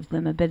phones, give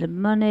them a bit of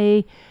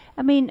money.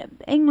 I mean,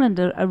 England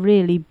are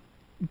really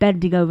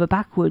bending over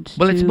backwards.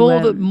 Well, it's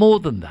to, more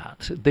than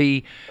that.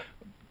 The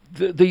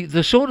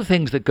sort of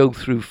things that go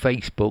through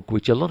Facebook,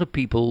 which a lot of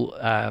people,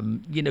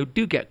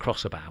 do get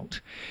cross about,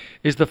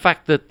 is the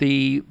fact that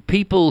the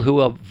people who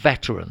are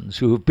veterans,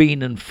 who have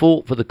been and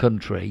fought for the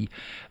country,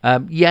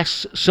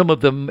 yes, some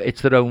of them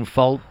it's their own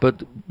fault,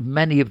 but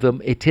many of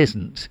them it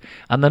isn't,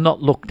 and they're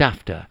not looked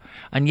after.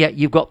 And yet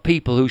you've got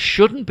people who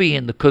shouldn't be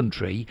in the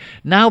country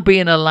now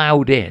being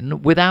allowed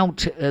in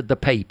without the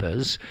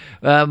papers.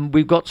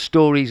 We've got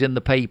stories in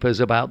the papers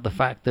about the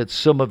fact that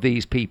some of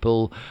these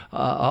people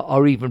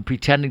are even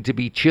pretending to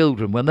be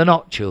children when they're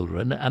not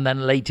children, and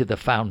then later they're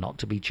found not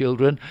to be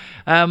children.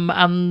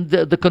 And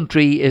the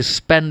country is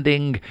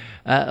spending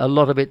a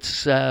lot of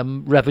its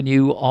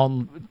revenue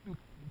on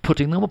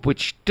putting them up,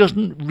 which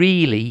doesn't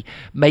really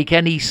make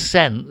any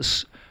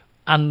sense.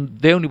 And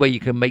the only way you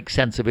can make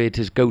sense of it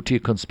is go to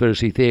your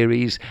conspiracy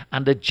theories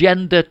and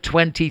Agenda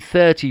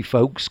 2030,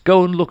 folks.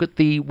 Go and look at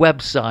the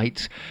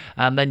website,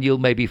 and then you'll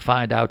maybe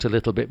find out a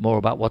little bit more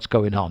about what's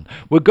going on.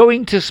 We're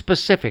going to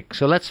specifics,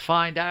 so let's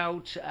find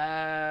out.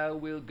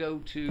 We'll go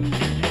to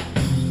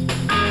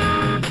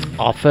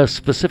our first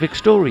specific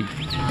story.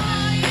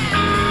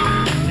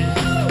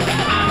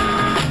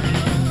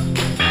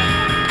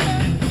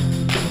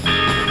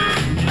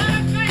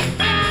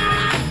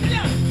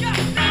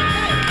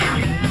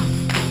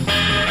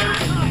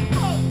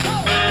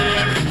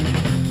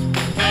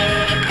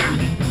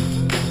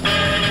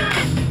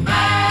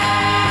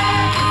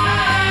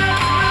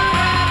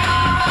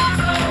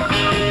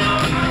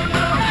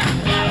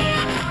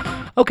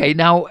 Okay,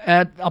 now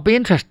I'll be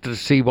interested to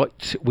see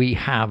what we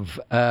have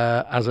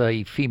as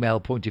a female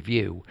point of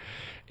view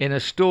in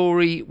a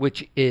story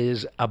which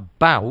is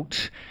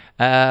about,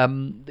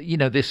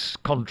 this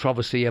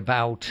controversy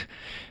about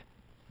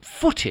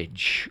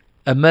footage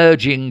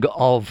emerging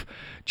of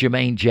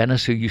Jermaine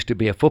Jenas, who used to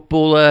be a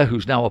footballer,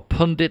 who's now a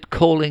pundit,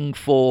 calling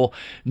for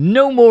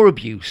no more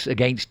abuse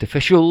against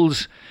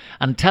officials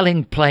and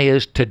telling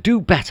players to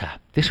do better.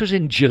 This was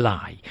in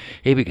July.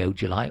 Here we go,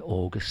 July,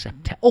 August,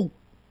 September. Oh,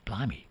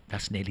 blimey.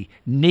 That's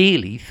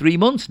nearly 3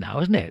 months now,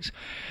 isn't it?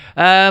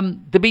 The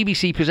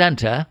BBC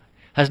presenter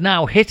has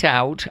now hit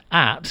out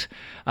at,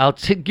 I'll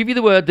give you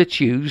the word that's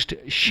used,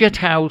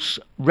 shithouse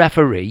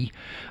referee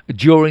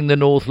during the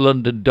North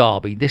London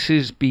derby. This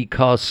is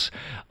because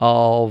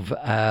of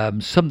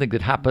something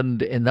that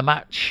happened in the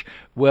match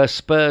where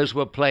Spurs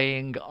were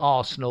playing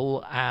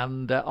Arsenal,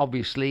 and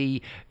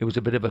obviously it was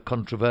a bit of a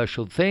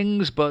controversial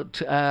thing,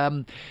 but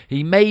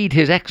he made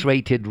his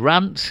X-rated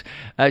rant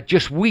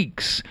just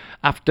weeks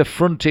after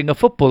fronting a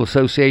Football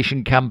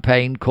Association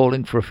campaign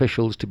calling for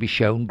officials to be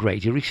shown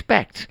greater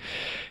respect.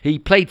 He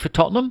played for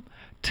Tottenham,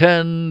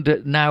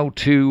 turned now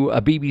to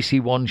a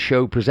BBC One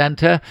show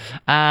presenter,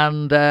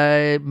 and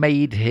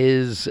made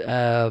his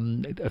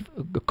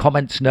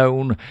comments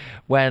known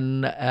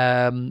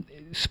when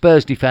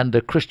Spurs defender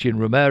Christian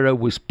Romero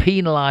was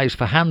penalised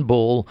for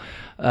handball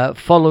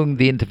following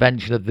the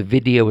intervention of the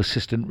video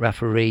assistant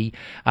referee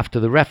after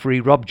the referee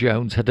Rob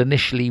Jones had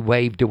initially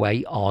waved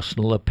away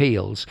Arsenal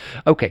appeals.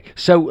 Okay,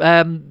 so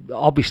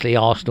obviously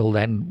Arsenal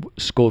then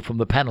scored from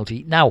the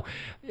penalty. Now,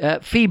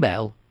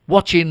 female,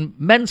 watching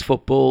men's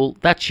football,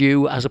 that's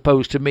you, as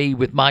opposed to me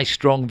with my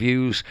strong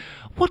views.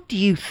 What do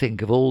you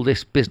think of all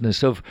this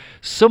business of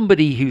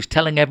somebody who's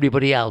telling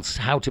everybody else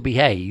how to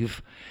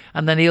behave,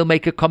 and then he'll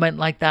make a comment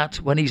like that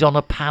when he's on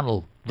a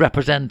panel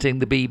representing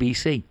the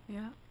BBC?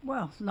 Yeah,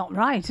 well, not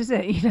right, is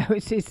it?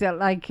 It's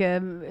like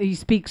he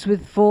speaks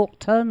with forked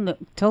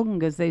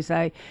tongue, as they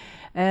say.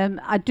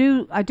 I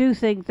do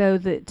think though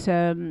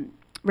that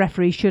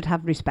referees should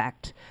have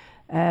respect.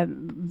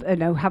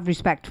 Have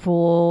respect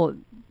for.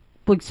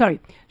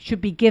 Should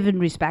be given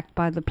respect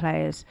by the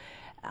players.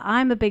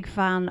 I'm a big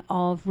fan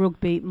of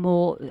rugby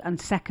more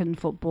and second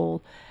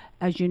football,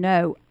 as you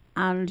know,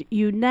 and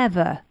you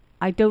never,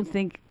 I don't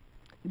think,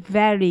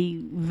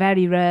 very,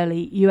 very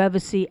rarely, you ever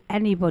see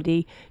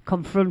anybody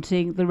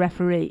confronting the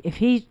referee. If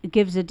he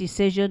gives a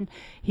decision,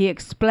 he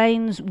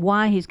explains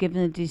why he's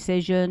given a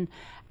decision,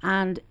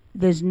 and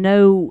there's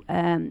no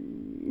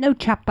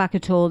chat back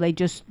at all. They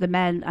just, the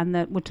men, and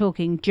we're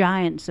talking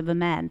giants of a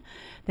men,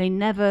 they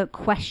never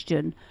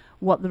question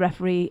what the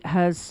referee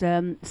has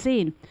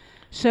seen.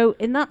 So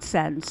in that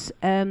sense,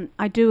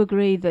 I do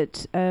agree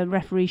that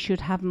referees should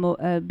have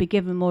be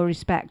given more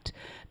respect,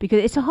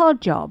 because it's a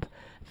hard job,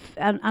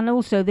 and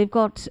also they've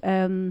got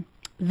VAR.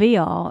 They've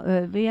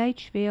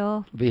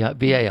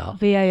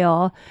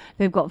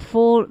got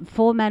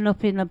four men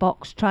up in a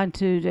box trying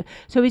to.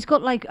 So he's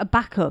got like a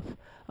backup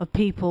of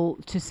people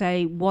to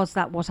say, was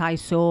that what I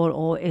saw,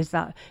 or is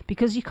that,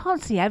 because you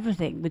can't see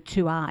everything with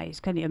two eyes,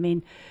 can you? I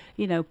mean,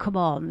 come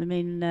on. I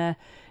mean,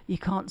 you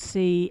can't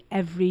see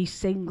every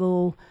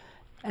single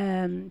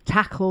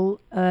tackle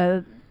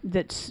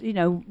that's,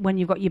 when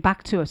you've got your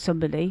back to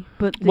somebody.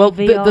 But Well,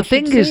 VR the should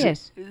thing see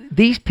is, it.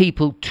 these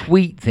people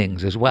tweet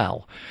things as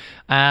well.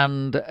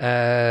 And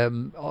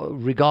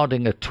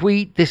regarding a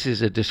tweet, this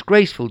is a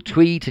disgraceful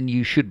tweet and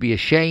you should be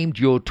ashamed.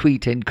 Your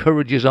tweet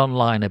encourages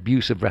online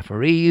abuse of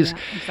referees. Yeah,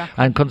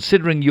 exactly. And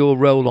considering your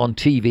role on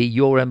TV,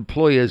 your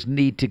employers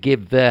need to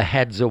give their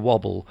heads a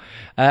wobble.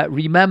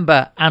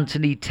 Remember,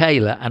 Anthony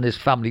Taylor and his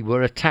family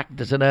were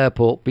attacked at an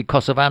airport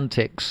because of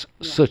antics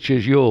such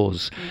as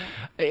yours.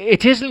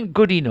 It isn't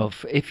good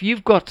enough if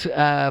you've got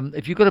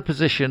a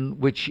position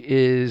which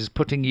is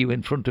putting you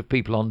in front of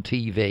people on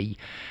TV,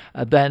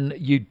 then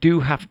you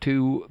do have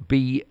to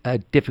be a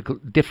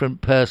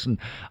different person.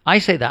 I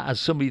say that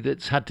as somebody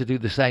that's had to do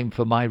the same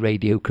for my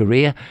radio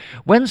career.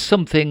 When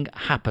something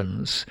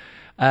happens,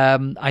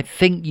 I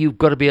think you've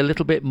got to be a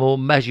little bit more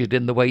measured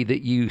in the way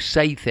that you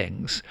say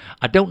things.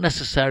 I don't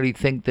necessarily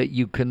think that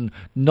you can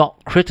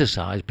not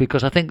criticise,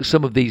 because I think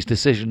some of these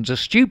decisions are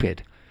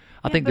stupid.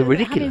 I think they're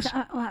ridiculous.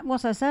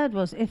 What I said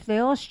was, if they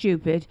are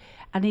stupid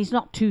and he's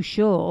not too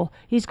sure,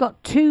 he's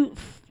got two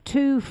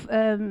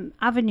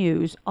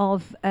avenues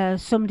of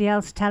somebody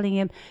else telling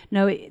him,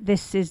 no,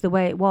 this is the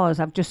way it was.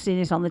 I've just seen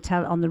it on the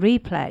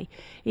replay.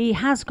 He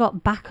has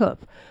got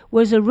backup.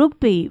 Whereas a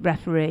rugby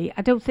referee,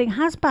 I don't think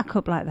has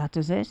backup like that,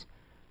 does it?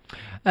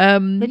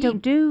 They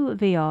don't do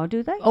VR,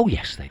 do they? Oh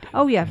yes, they do.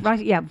 Oh yeah,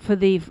 right. Yeah, for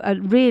the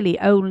really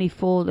only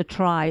for the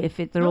try. If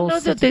they're all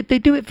they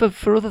do it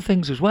for other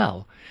things as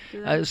well.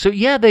 So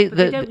yeah, they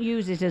don't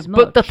use it as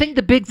much. But I think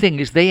the big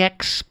thing is they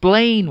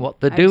explain what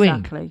they're doing.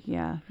 Exactly.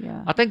 Yeah.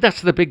 I think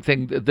that's the big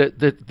thing.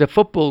 The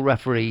football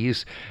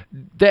referees,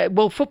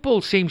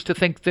 football seems to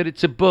think that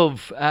it's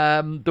above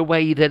the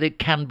way that it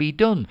can be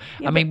done.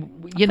 Yeah, I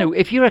mean,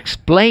 if you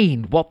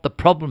explain what the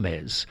problem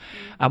is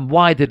and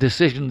why the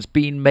decision's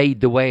been made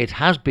the way it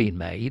has been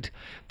made,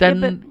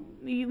 then. Yeah,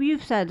 but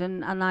you've said,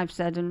 and I've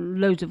said, and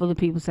loads of other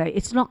people say,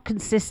 it's not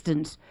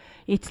consistent.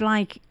 It's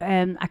like,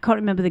 I can't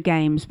remember the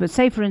games, but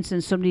say, for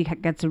instance, somebody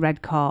gets a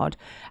red card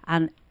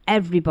and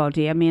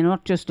everybody, I mean,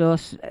 not just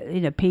us,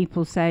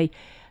 people say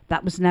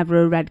that was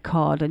never a red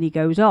card and he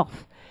goes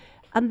off.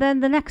 And then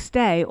the next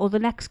day or the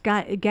next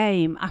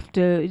game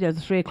after, the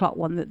 3 o'clock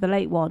one, the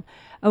late one,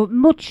 a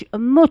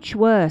much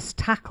worse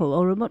tackle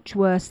or a much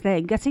worse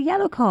thing gets a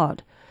yellow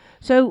card.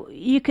 So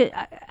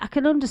I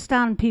can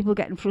understand people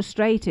getting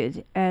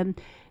frustrated.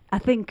 I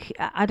think,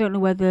 I don't know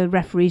whether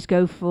referees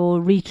go for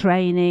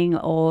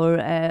retraining or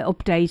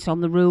updates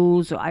on the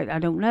rules. Or I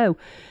don't know.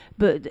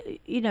 But,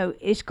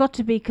 it's got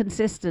to be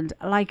consistent.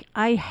 Like,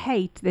 I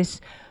hate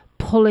this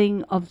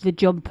pulling of the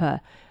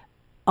jumper.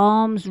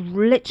 Arms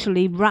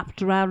literally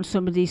wrapped around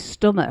somebody's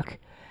stomach.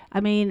 I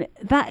mean,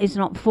 that is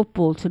not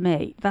football to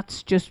me.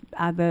 That's just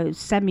either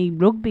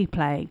semi-rugby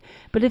playing.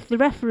 But if the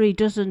referee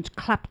doesn't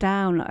crack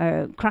down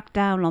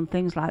on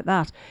things like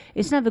that,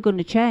 it's never going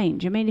to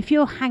change. I mean, if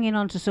you're hanging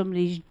on to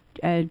somebody's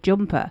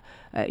jumper,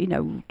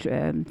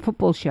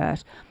 football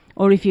shirt,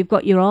 or if you've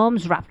got your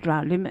arms wrapped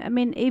around him, I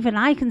mean, even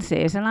I can see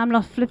it, and I'm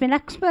not flipping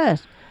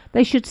expert.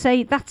 They should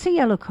say that's a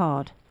yellow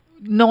card.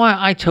 No,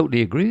 I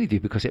totally agree with you,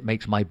 because it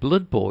makes my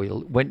blood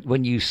boil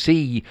when you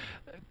see.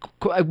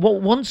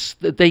 Once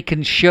they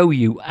can show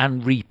you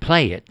and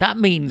replay it, that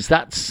means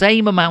that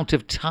same amount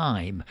of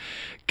time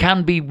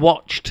can be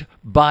watched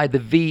by the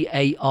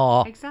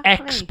VAR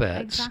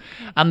experts.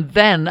 And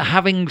then,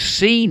 having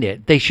seen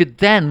it, they should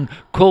then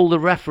call the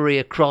referee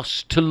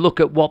across to look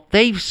at what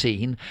they've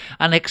seen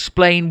and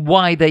explain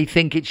why they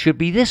think it should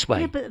be this way.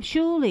 Yeah, but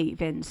surely,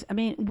 Vince, I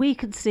mean, we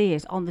could see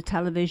it on the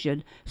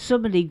television,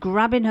 somebody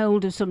grabbing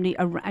hold of somebody,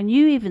 and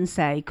you even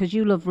say, because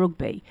you love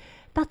rugby,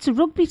 that's a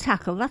rugby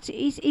tackle.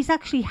 He's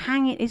actually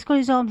hanging. He's got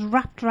his arms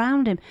wrapped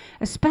around him,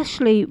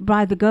 especially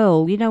by the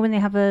goal. When they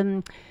have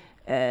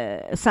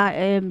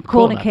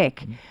corner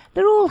kick,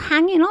 they're all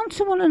hanging on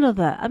to one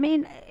another. I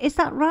mean, is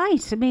that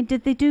right? I mean,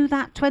 did they do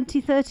that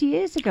 20, 30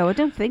 years ago? I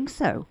don't think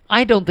so.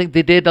 I don't think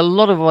they did. A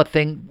lot of, I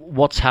think,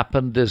 what's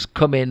happened has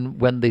come in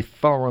when the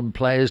foreign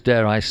players,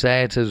 dare I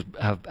say it,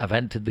 have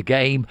entered the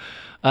game.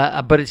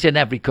 But it's in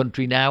every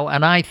country now.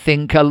 And I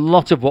think a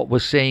lot of what we're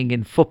seeing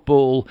in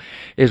football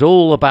is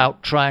all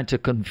about trying to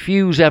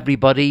confuse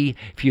everybody.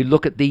 If you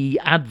look at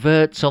the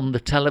adverts on the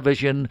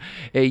television,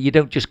 you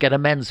don't just get a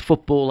men's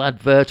football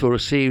advert or a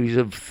series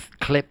of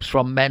clips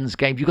from men's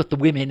games. You've got the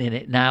women in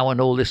it now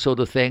and all this sort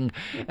of thing.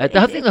 I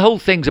think the whole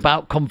thing's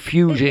about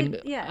confusing.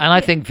 And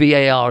I think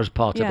VAR is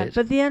part of it.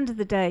 But at the end of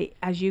the day,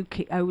 as you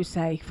always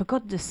say, for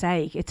goodness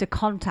sake, it's a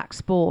contact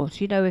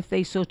sport. If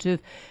they sort of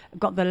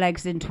got their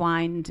legs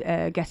entwined,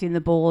 getting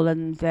the ball,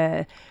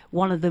 and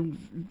one of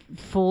them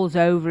falls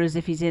over as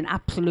if he's in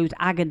absolute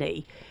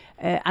agony,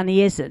 and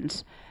he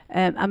isn't.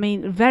 I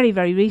mean, very,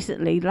 very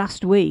recently,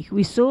 last week,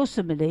 we saw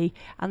somebody,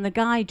 and the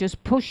guy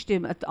just pushed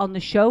him on the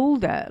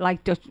shoulder,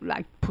 like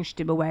pushed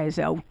him away as,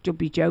 oh, don't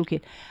be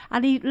joking.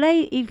 And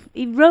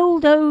he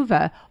rolled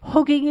over,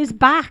 hugging his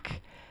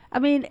back. I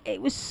mean,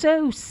 it was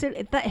so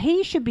silly that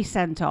he should be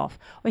sent off,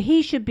 or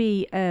he should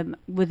be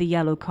with a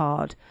yellow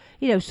card.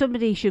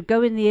 Somebody should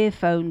go in the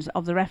earphones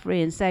of the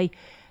referee and say,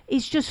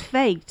 he's just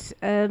faked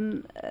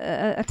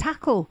a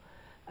tackle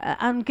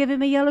and give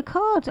him a yellow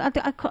card. I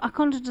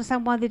can't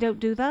understand why they don't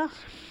do that.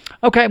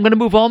 Okay, I'm going to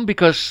move on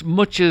because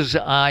much as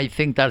I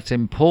think that's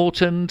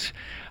important,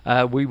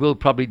 we will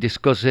probably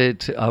discuss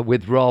it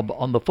with Rob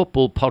on the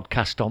football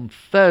podcast on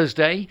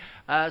Thursday.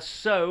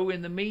 So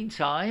in the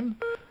meantime,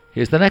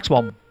 here's the next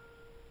one.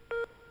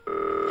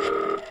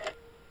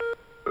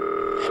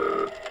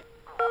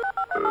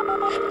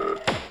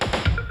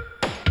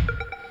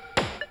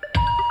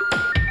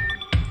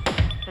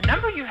 The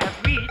number you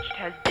have reached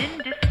has been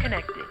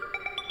disconnected.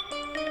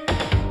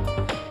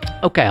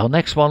 Okay, our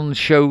next one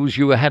shows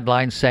you a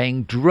headline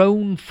saying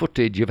drone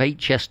footage of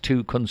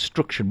HS2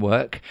 construction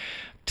work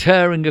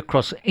tearing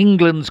across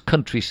England's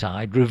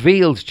countryside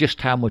reveals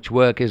just how much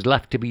work is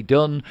left to be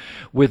done,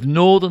 with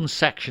northern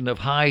section of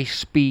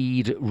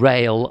high-speed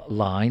rail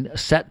line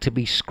set to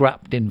be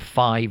scrapped in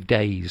 5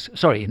 days.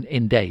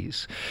 In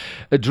days.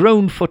 A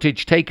drone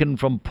footage taken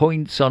from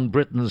points on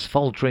Britain's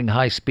faltering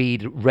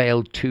high-speed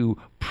Rail 2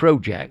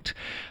 project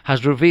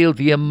has revealed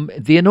the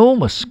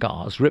enormous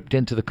scars ripped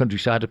into the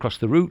countryside across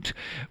the route,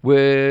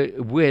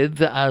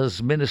 with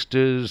as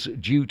ministers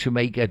due to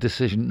make a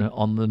decision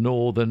on the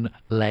northern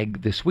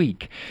leg this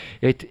week.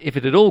 If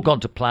it had all gone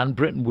to plan,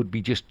 Britain would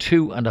be just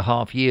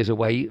 2.5 years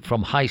away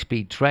from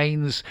high-speed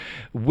trains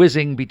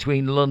whizzing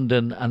between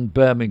London and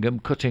Birmingham,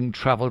 cutting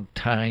travel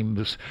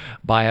times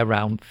by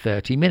around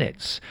 30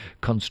 minutes.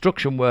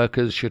 Construction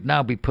workers should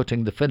now be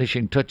putting the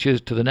finishing touches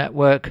to the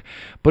network,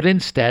 but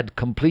instead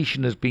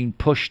completion has been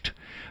pushed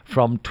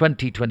from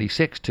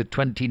 2026 to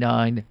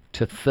 29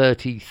 to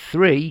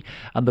 33,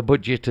 and the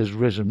budget has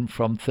risen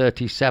from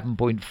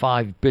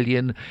 37.5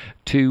 billion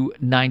to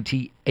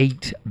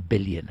 98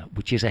 billion,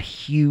 which is a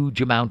huge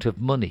amount of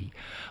money.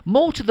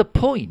 More to the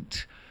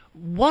point,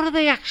 what are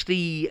they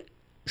actually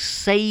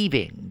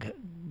saving?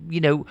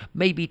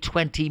 Maybe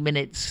 20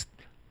 minutes,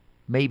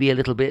 maybe a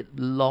little bit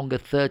longer,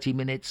 30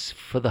 minutes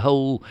for the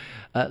whole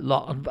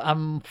lot,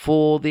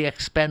 for the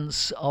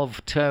expense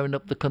of tearing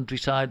up the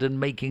countryside and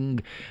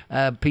making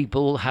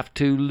people have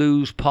to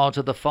lose part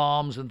of the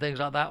farms and things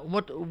like that.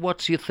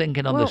 What's your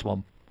thinking on this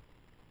one?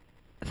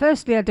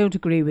 Firstly, I don't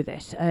agree with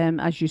it.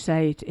 As you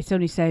say, it's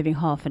only saving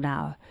half an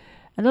hour.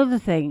 Another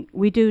thing,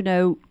 we do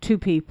know 2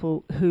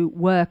 people who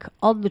work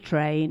on the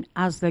train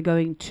as they're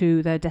going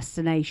to their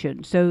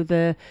destination. So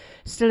they're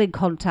still in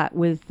contact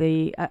with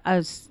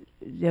as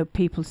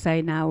people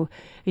say now,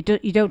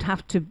 you don't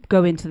have to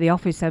go into the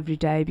office every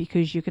day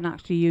because you can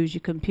actually use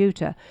your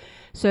computer.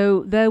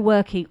 So they're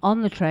working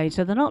on the train,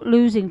 so they're not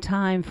losing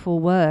time for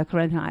work or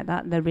anything like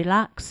that. They're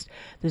relaxed.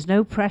 There's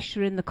no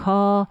pressure in the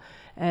car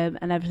and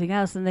everything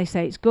else, and they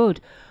say it's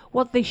good.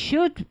 What they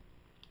should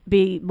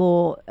be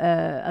more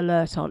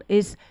alert on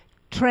is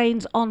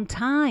trains on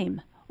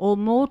time, or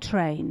more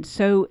trains.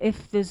 So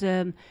if there's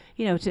to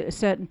a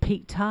certain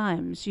peak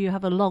times, you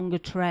have a longer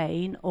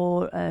train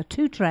or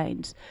 2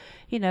 trains,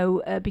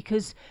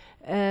 because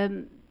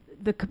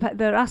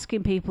they're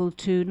asking people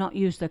to not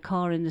use their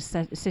car in the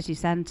city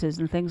centres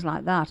and things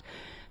like that.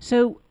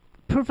 So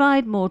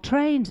provide more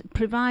trains,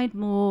 provide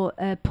more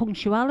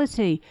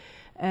punctuality.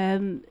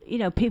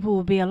 People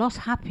will be a lot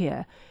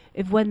happier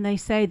if when they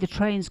say the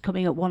train's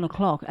coming at 1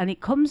 o'clock and it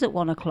comes at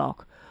 1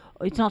 o'clock,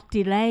 it's not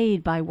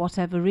delayed by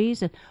whatever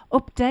reason.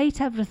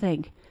 Update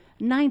everything.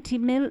 90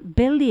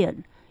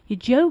 billion. You're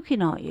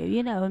joking, aren't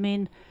you?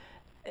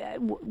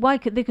 Why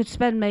they could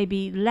spend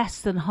maybe less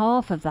than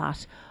half of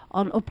that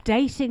on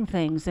updating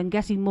things and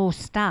getting more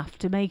staff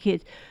to make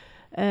it,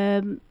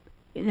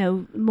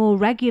 more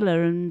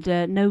regular and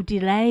no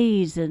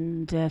delays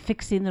and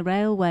fixing the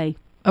railway.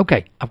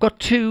 Okay, I've got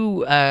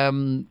 2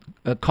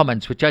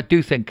 comments which I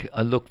do think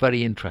look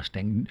very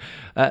interesting.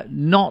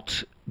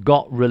 Not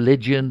got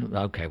religion.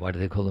 Okay, why do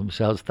they call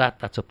themselves that?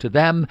 That's up to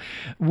them.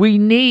 We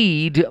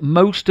need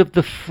most of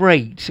the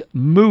freight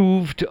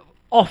moved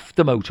off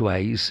the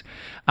motorways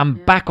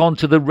and back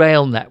onto the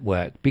rail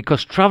network,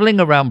 because travelling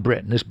around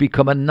Britain has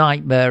become a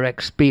nightmare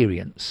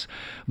experience.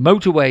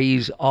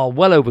 Motorways are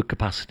well over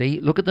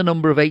capacity. Look at the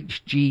number of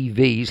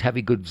HGVs,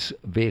 heavy goods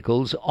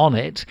vehicles, on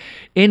it,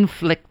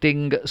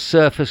 inflicting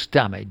surface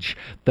damage.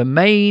 The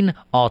main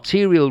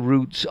arterial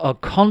routes are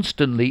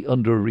constantly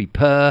under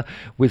repair,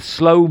 with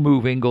slow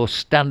moving or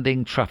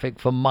standing traffic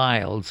for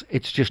miles.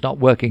 It's just not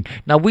working.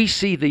 Now we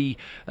see the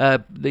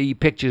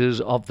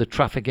pictures of the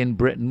traffic in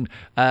Britain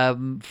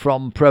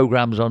from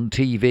programmes on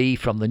TV,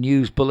 from the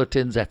news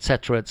bulletins,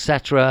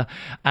 etc.,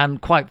 and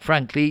quite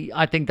frankly,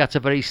 I think that's a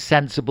very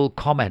sensible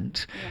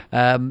comment.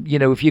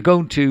 If you're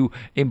going to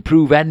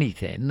improve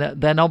anything,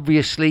 then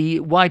obviously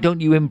why don't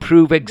you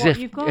improve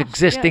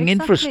existing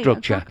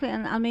infrastructure? Exactly.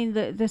 And I mean,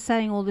 they're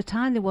saying all the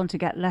time they want to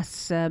get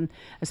less,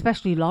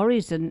 especially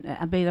lorries, and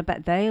I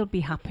bet they'll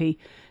be happy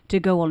to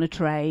go on a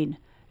train,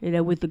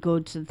 with the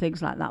goods and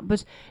things like that.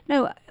 But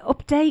no,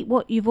 update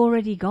what you've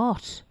already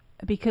got.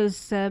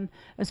 Because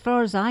as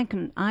far as I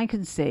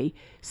can see,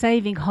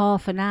 saving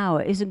half an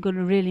hour isn't going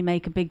to really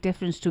make a big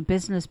difference to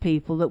business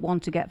people that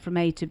want to get from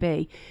A to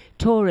B.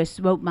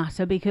 Tourists won't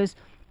matter because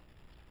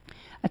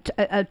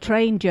a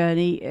train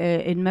journey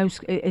in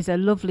most is a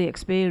lovely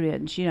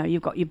experience. You know,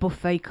 you've got your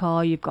buffet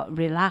car, you've got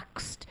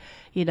relaxed.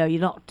 You know,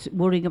 you're not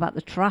worrying about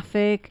the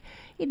traffic.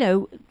 You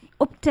know,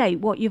 update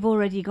what you've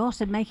already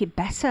got and make it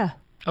better.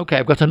 Okay,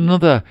 I've got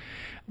another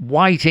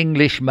white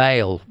English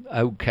male,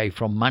 okay,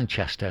 from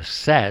Manchester,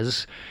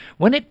 says,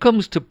 when it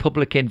comes to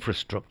public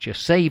infrastructure,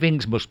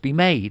 savings must be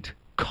made,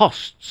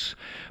 costs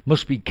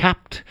must be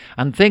capped,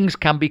 and things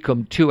can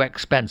become too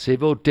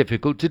expensive or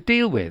difficult to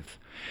deal with.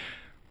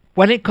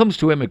 When it comes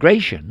to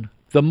immigration,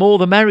 the more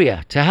the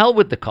merrier. To hell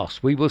with the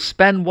cost. We will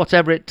spend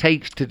whatever it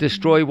takes to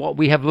destroy what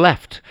we have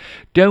left.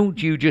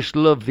 Don't you just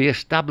love the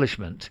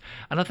establishment?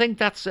 And I think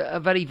that's a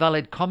very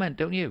valid comment,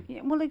 don't you?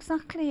 Yeah, well,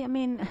 exactly. I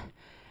mean,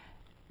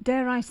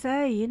 dare I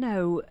say, you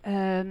know,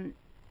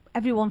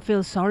 everyone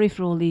feels sorry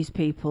for all these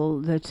people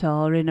that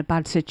are in a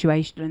bad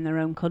situation in their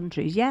own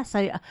countries. Yes,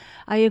 I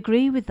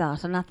agree with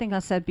that, and I think I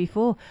said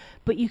before,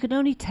 but you can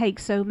only take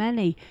so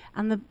many,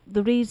 and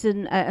the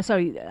reason,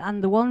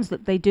 and the ones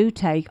that they do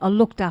take are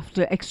looked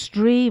after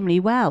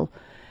extremely well.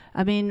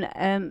 I mean,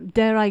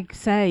 dare I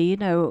say, you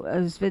know,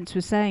 as Vince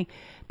was saying,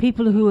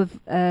 people who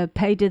have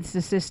paid into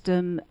the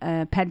system,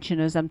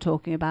 pensioners I'm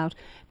talking about,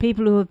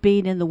 people who have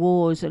been in the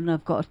wars and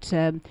have got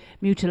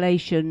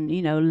mutilation,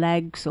 you know,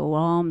 legs or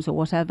arms or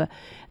whatever,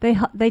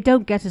 they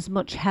don't get as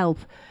much help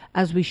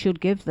as we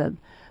should give them.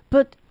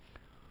 But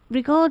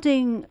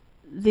regarding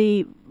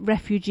the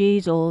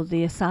refugees or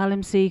the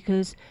asylum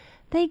seekers,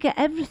 they get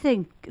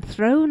everything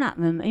thrown at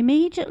them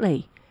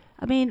immediately.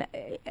 I mean,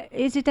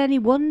 is it any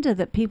wonder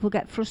that people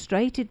get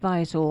frustrated by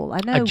it all? I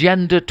know.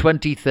 Agenda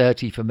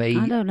 2030 for me.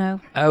 I don't know.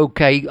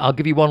 Okay, I'll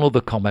give you one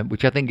other comment,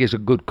 which I think is a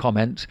good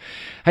comment.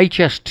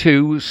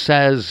 HS2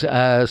 says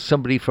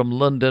somebody from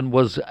London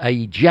was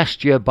a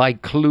gesture by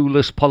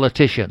clueless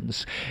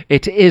politicians.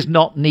 It is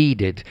not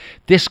needed.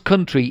 This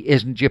country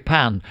isn't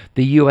Japan,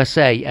 the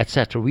USA,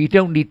 etc. We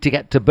don't need to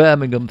get to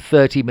Birmingham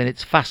 30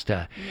 minutes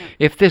faster. No.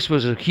 If this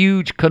was a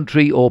huge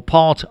country or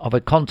part of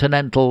a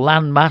continental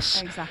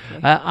landmass,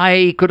 Exactly.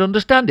 I could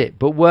understand it,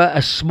 but we're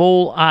a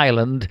small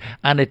island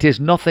and it is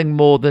nothing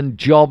more than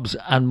jobs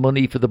and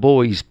money for the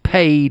boys,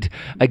 paid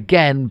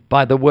again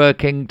by the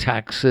working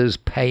taxes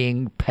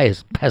paying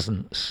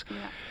peasants. Yeah.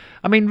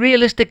 I mean,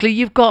 realistically,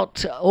 you've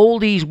got all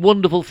these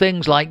wonderful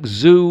things like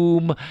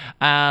Zoom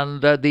and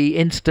the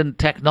instant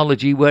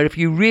technology where if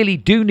you really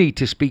do need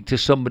to speak to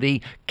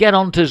somebody, get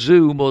onto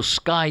Zoom or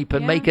Skype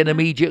and make an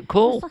immediate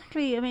call.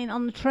 Exactly. I mean,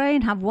 on the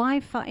train, have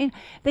Wi-Fi.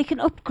 They can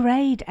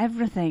upgrade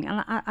everything.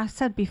 And I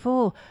said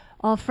before,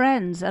 our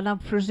friends, and I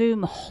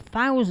presume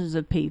thousands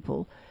of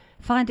people,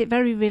 find it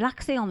very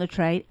relaxing on the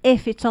train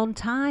if it's on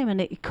time and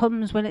it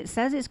comes when it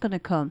says it's going to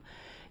come.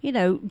 You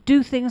know,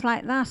 do things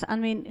like that. I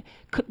mean,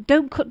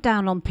 don't cut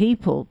down on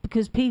people,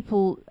 because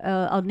people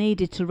are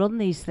needed to run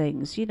these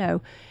things, you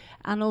know.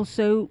 And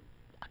also,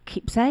 I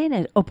keep saying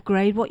it,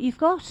 upgrade what you've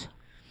got.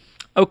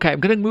 Okay, I'm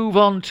going to move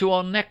on to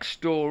our next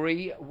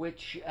story,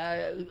 which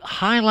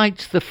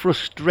highlights the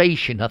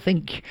frustration. I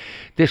think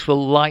this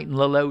will lighten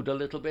the load a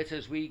little bit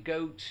as we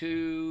go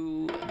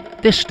to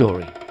this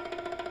story.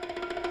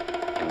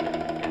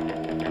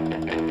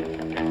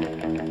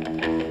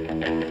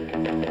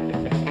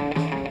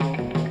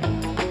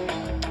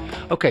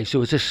 Okay,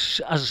 so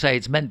as I say,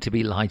 it's meant to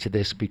be lighter,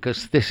 this,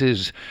 because this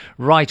is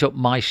right up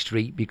my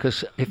street.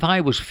 Because if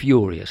I was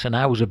furious and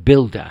I was a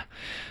builder,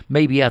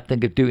 maybe I'd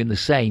think of doing the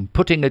same.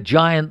 Putting a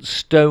giant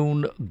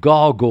stone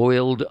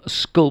gargoyled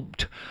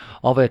sculpt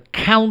of a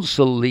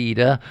council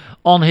leader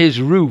on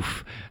his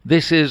roof.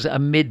 This is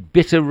amid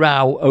bitter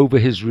row over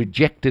his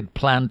rejected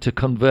plan to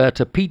convert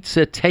a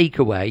pizza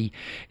takeaway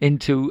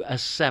into a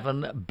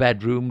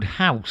 7-bedroomed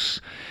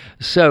house.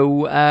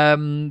 So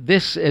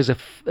this is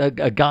a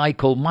guy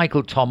called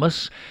Michael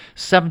Thomas,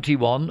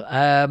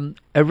 71,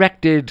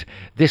 erected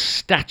this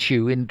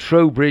statue in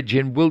Trowbridge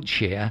in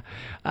Wiltshire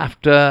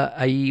after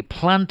a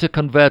plan to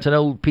convert an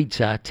old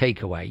pizza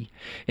takeaway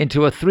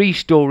into a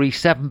 3-storey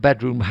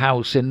 7-bedroom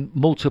house in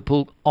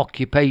multiple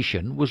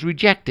occupation was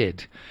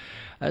rejected.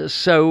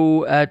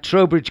 So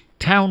Trowbridge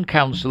Town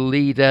Council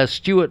leader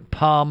Stuart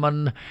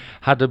Parman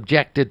had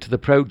objected to the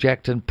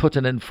project and put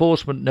an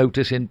enforcement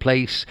notice in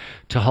place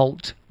to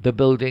halt the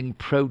building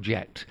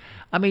project.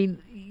 I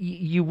mean,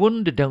 you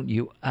wonder, don't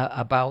you,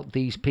 about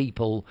these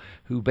people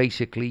who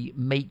basically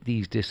make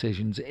these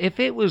decisions. If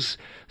it was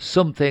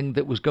something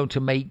that was going to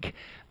make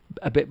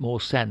a bit more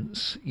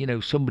sense, you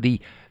know,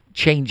 somebody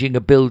changing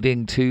a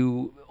building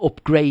to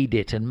upgrade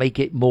it and make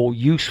it more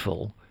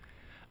useful,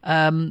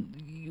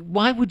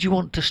 why would you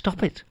want to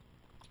stop it?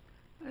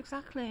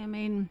 Exactly. I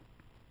mean,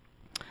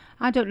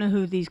 I don't know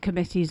who these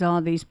committees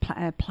are, these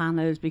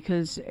planners,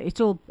 because it's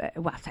all,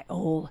 well, I say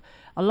all,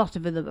 a lot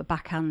of them are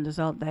backhanders,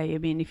 aren't they? I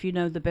mean, if you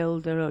know the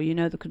builder or you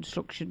know the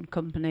construction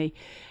company,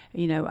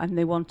 you know, and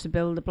they want to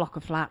build a block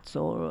of flats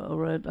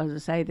or as I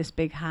say, this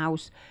big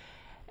house,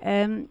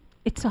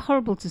 it's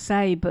horrible to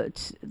say,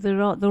 but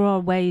there are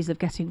ways of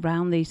getting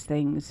around these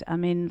things. I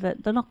mean,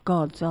 they're not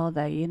gods, are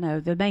they? You know,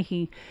 they're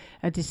making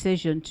a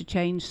decision to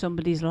change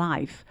somebody's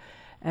life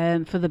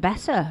for the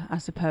better, I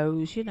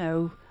suppose. You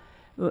know,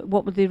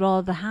 What would they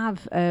rather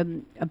have? A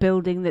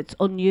building that's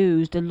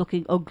unused and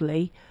looking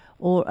ugly,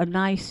 or a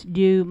nice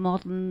new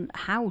modern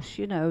house,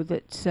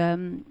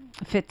 that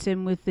fits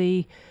in with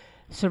the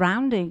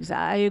surroundings?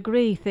 I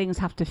agree, things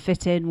have to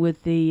fit in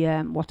with the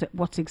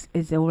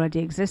is already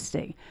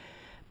existing.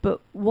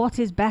 But what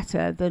is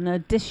better than a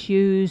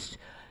disused,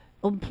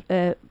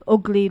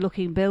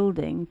 ugly-looking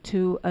building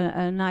to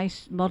a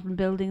nice modern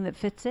building that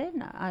fits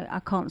in? I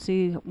can't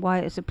see why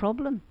it's a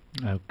problem.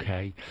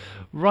 Okay,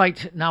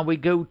 right, now we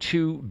go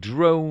to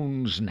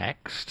drones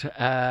next,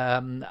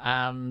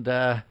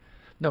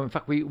 no, in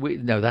fact,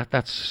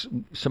 that's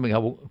something I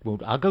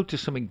won't. I'll go to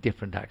something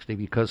different, actually,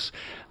 because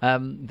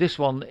this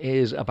one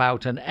is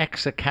about an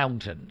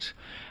ex-accountant,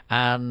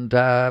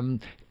 and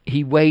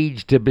he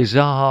waged a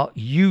bizarre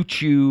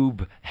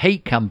YouTube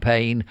hate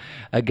campaign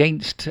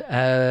against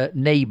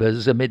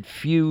neighbours amid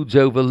feuds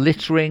over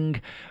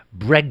littering,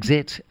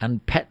 Brexit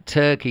and pet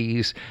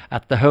turkeys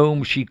at the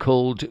home she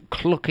called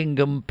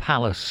Cluckingham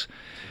Palace.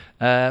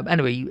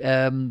 Anyway,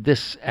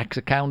 this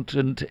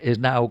ex-accountant is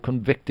now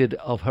convicted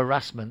of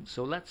harassment.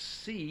 So let's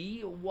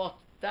see what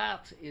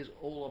that is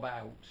all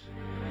about.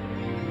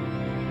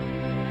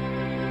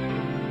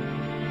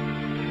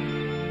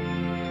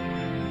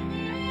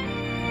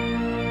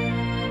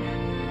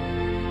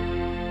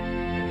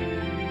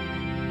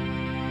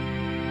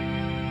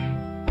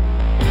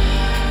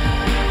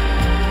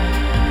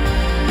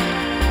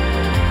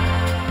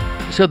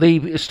 So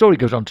the story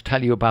goes on to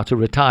tell you about a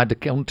retired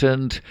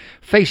accountant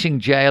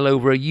facing jail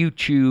over a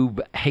YouTube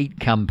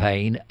hate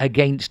campaign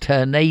against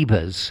her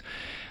neighbours.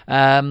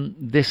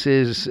 This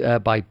is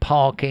by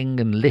parking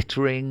and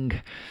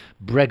littering,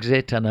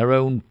 Brexit and her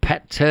own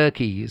pet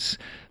turkeys.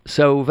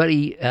 So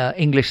very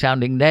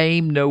English-sounding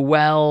name,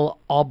 Noelle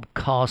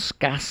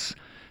Obcarskas,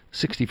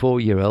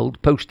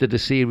 64-year-old, posted a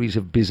series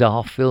of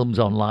bizarre films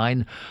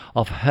online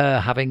of her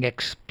having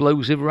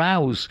explosive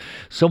rows.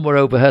 Some were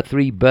over her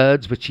 3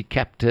 birds, which she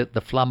kept at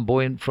the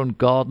flamboyant front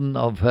garden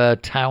of her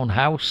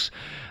townhouse.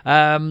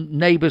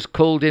 Neighbours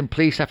called in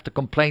police after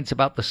complaints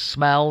about the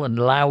smell and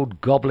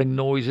loud gobbling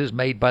noises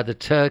made by the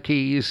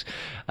turkeys.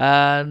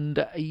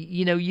 And,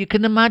 you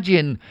can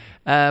imagine...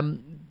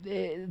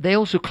 they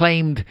also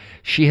claimed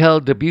she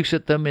hurled abuse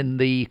at them in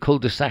the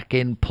cul-de-sac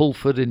in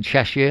Pulford in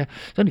Cheshire.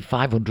 There's only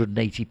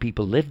 580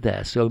 people live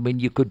there, so I mean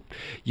you could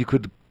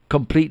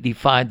completely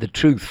find the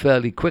truth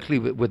fairly quickly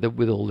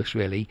with all this,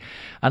 really.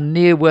 And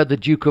near where the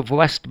Duke of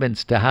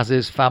Westminster has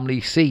his family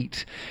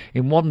seat.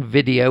 In one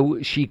video,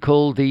 she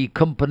called the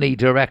company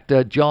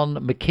director, John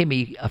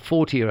McKimmey, a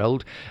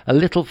 40-year-old, a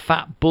little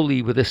fat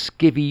bully with a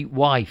skivvy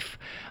wife,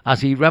 as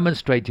he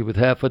remonstrated with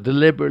her for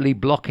deliberately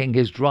blocking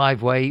his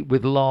driveway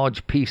with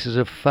large pieces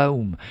of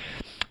foam.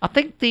 I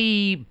think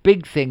the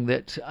big thing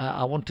that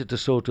I wanted to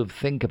sort of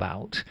think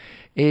about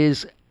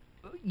is,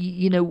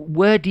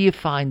 where do you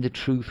find the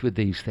truth with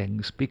these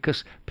things?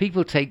 Because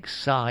people take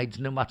sides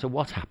no matter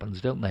what happens,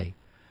 don't they?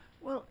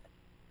 Well,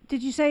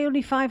 did you say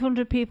only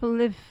 500 people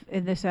live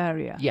in this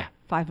area? Yeah.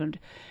 500.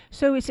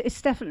 So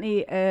it's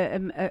definitely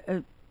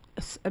a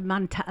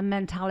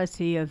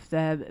mentality of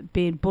they're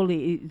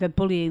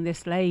bullying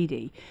this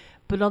lady.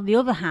 But on the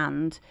other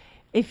hand,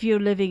 if you're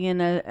living in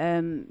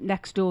a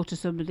next door to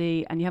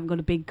somebody and you haven't got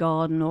a big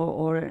garden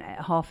or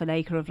half an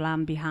acre of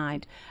land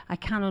behind, I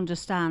can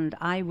understand.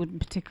 I wouldn't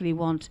particularly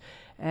want,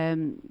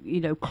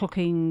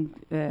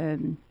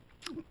 clucking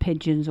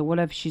pigeons or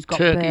whatever she's got,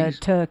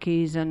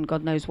 turkeys and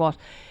God knows what,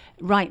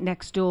 right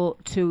next door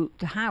to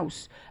the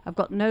house. I've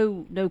got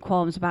no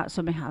qualms about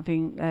somebody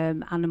having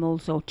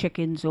animals or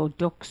chickens or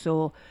ducks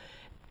or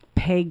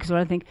pigs or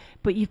anything,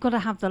 but you've got to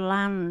have the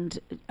land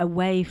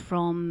away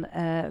from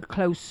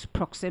close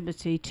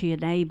proximity to your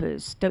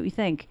neighbours, don't you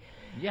think?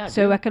 Yeah.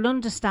 So I can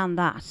understand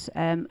that.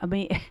 I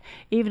mean,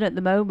 even at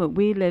the moment,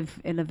 we live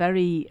in a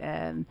very,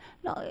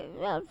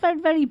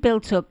 very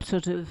built-up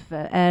sort of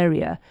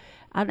area,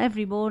 and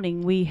every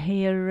morning we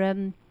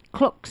hear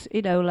clucks,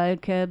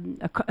 like a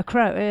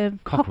crow,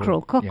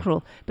 cockerel, yeah.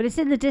 but it's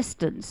in the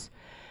distance.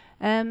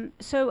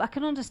 So I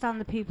can understand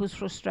the people's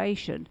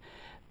frustration.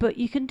 But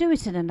you can do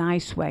it in a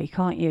nice way,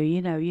 can't you?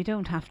 You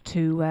don't have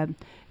to...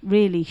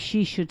 really,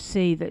 she should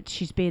see that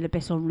she's being a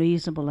bit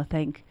unreasonable, I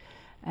think.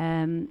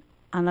 And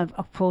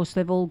of course,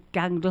 they've all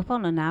ganged up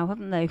on her now,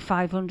 haven't they?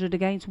 500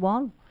 against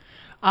 1.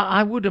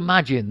 I would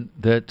imagine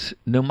that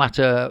no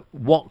matter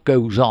what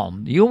goes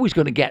on, you're always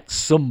going to get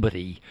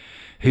somebody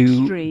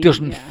who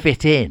doesn't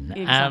fit in.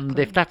 Exactly. And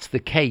if that's the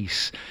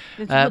case...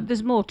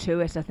 There's more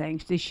to it, I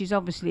think. She's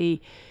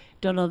obviously...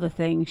 done other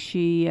things.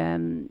 She's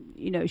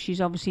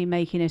obviously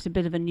making it a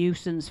bit of a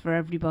nuisance for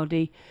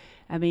everybody.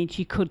 I mean,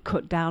 she could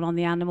cut down on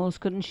the animals,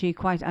 couldn't she?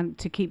 And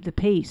to keep the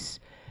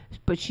peace,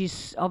 but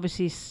she's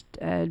obviously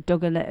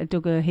dug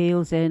her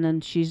heels in,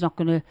 and she's not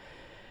going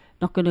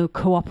to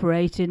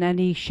cooperate in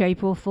any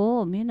shape or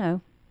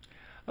form.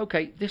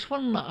 Okay, this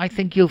one I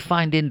think you'll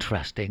find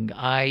interesting.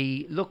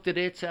 I looked at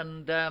it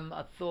and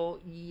I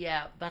thought,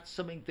 yeah, that's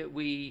something that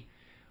we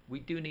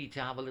do need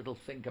to have a little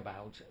think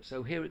about.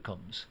 So here it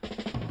comes.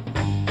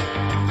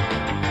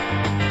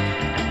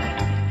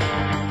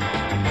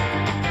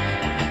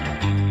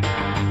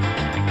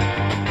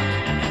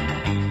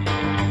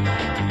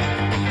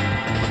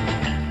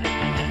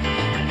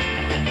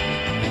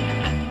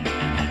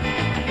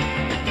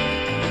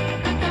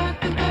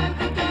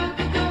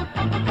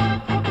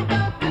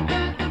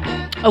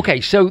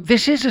 Okay, so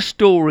this is a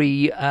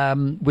story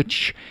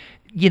which,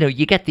 you know,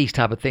 you get these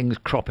type of things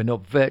cropping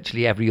up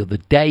virtually every other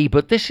day,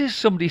 but this is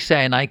somebody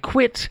saying, I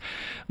quit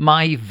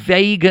my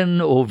vegan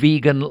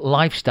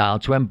lifestyle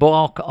to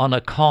embark on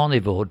a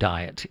carnivore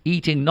diet,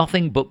 eating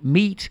nothing but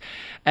meat,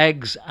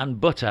 eggs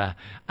and butter.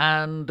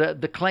 And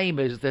the claim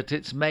is that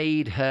it's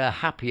made her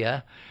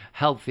happier,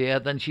 healthier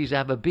than she's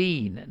ever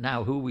been.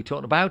 Now, who are we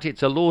talking about?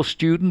 It's a law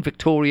student,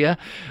 Victoria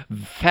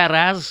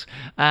Ferraz,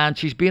 and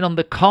she's been on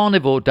the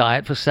carnivore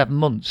diet for 7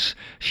 months.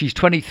 She's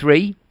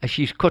 23.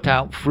 She's cut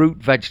out fruit,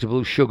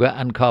 vegetables, sugar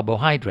and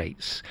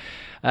carbohydrates.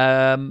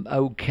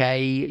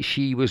 Okay,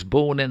 she was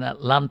born in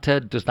Atlanta.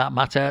 Does that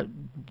matter?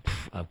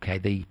 Okay,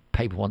 the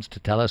paper wants to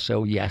tell us,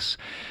 so yes.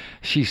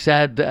 She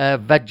said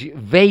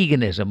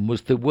veganism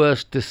was the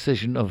worst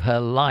decision of her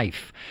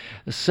life.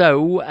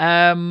 So,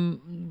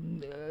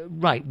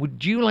 right,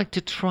 would you like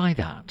to try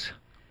that?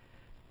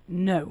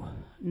 No.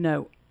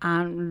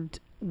 And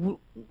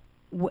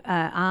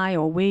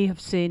we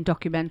have seen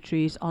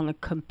documentaries on a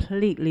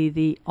completely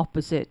the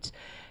opposite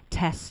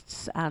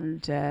tests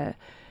and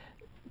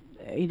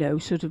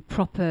sort of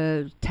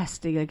proper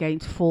testing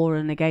against for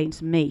and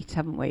against meat,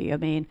 haven't we? I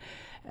mean,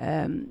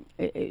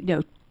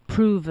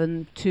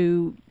 proven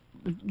to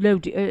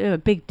a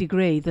big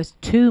degree there's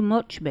too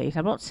much meat.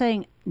 I'm not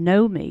saying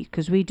no meat,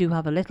 because we do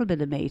have a little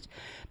bit of meat,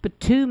 but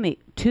too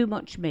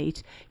much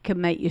meat can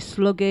make you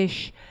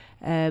sluggish.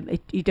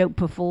 You don't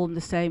perform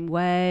the same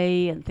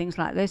way and things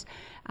like this.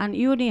 And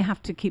you only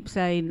have to keep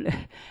saying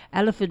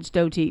elephants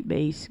don't eat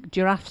meat,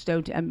 giraffes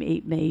don't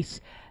eat meat.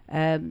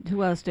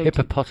 Who else don't?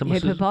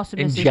 Hippopotamuses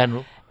in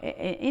general.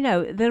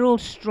 They're all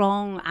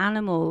strong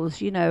animals,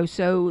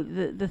 so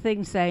the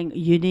thing saying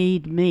you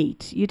need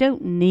meat, you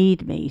don't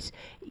need meat.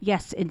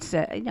 Yes,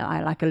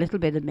 I like a little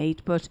bit of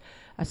meat, but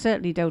I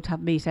certainly don't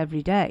have meat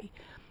every day.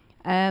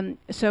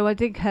 So I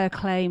think her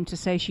claim to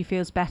say she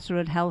feels better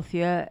and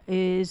healthier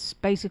is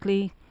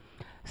basically,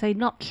 say,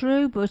 not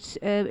true, but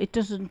it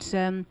doesn't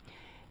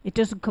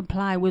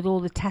comply with all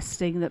the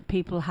testing that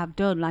people have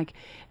done. Like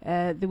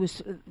there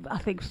was, I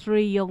think, 6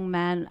 young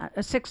men,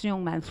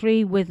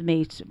 3 with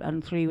meat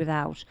and 3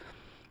 without,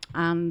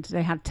 and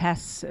they had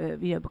tests,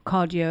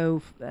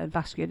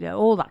 cardiovascular,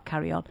 all that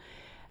carry on.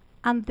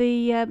 And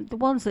the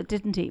ones that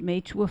didn't eat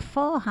meat were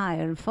far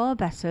higher and far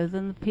better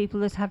than the people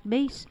that had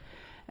meat.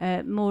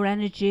 More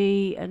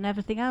energy and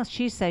everything else.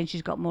 She's saying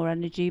she's got more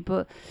energy,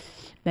 but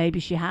maybe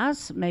she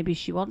has, maybe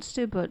she wants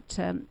to, but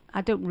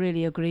I don't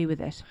really agree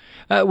with it.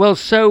 One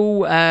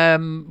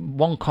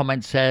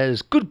comment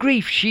says, good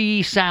grief,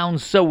 she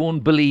sounds so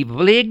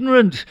unbelievably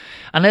ignorant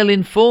and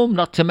ill-informed,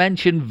 not to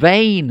mention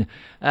vain.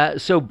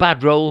 So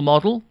bad role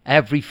model.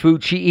 Every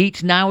food she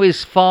eats now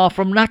is far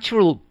from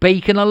natural.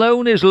 Bacon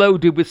alone is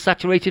loaded with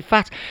saturated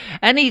fat.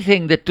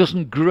 Anything that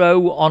doesn't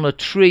grow on a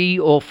tree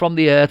or from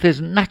the earth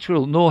isn't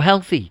natural nor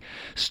healthy.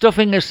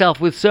 Stuffing herself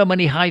with so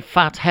many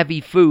high-fat,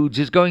 heavy foods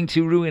is going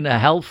to ruin her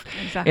health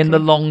in the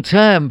long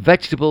term.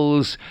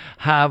 Vegetables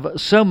have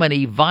so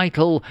many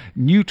vital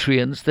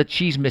nutrients that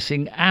she's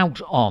missing out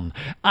on.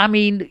 I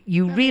mean,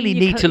 you really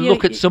need to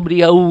look at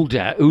somebody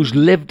older who's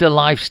lived a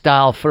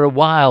lifestyle for a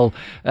while,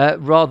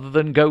 rather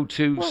than go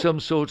to some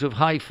sort of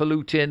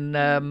highfalutin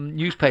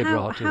newspaper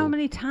article. How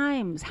many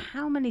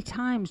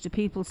times do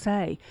people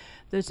say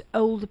there's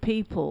older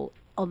people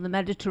on the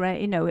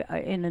Mediterranean,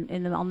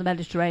 on the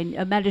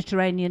Mediterranean, a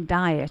Mediterranean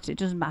diet? It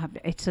doesn't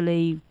matter,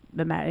 Italy,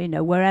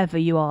 wherever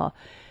you are.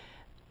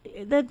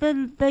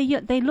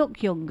 They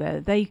look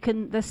younger.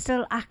 They're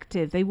still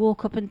active. They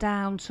walk up and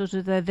down sort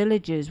of their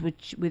villages,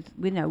 with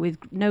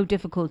no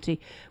difficulty.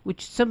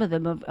 Which some of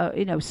them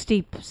are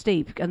steep,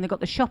 and they've got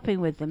the shopping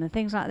with them and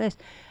things like this.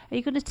 Are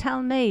you going to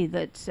tell me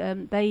that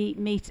they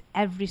meet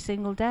every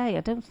single day?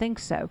 I don't think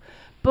so.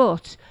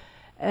 But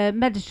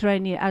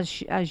Mediterranean,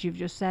 as you've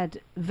just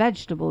said,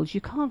 vegetables.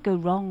 You can't go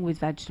wrong with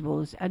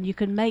vegetables, and you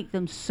can make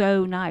them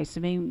so nice. I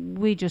mean,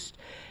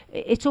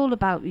 it's all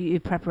about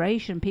your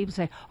preparation. People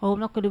say, oh, I'm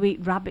not going to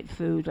eat rabbit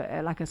food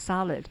like a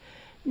salad.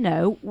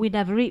 No, we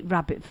never eat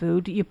rabbit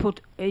food. You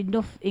put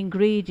enough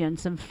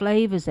ingredients and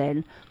flavours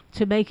in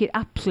to make it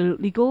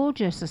absolutely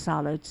gorgeous, a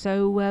salad.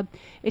 So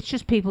it's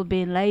just people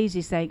being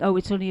lazy, saying, oh,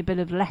 it's only a bit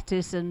of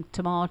lettuce and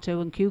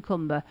tomato and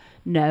cucumber.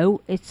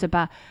 No, it's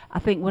about, I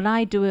think when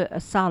I do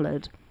a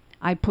salad,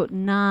 I put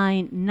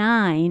nine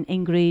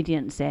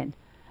ingredients in.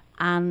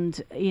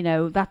 And,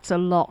 that's a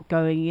lot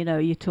going,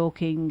 you're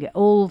talking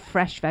all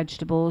fresh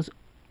vegetables.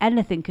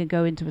 Anything can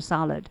go into a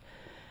salad.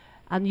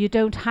 And you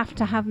don't have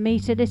to have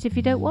meat in it if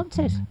you don't want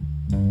it.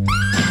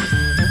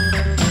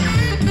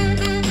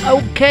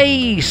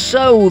 Okay,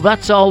 so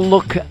that's our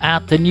look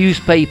at the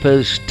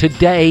newspapers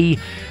today,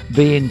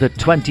 being the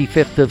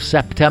 25th of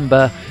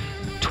September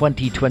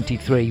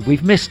 2023.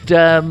 We've missed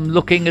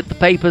looking at the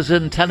papers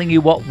and telling you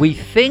what we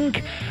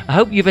think. I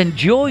hope you've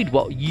enjoyed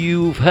what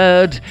you've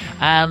heard,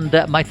 and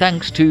my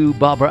thanks to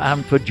Barbara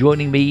Ann for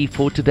joining me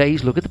for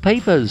today's look at the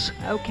papers.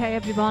 Okay,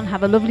 everyone,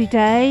 have a lovely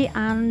day,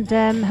 and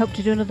hope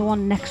to do another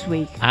one next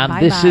week.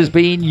 And this has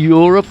been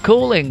Europe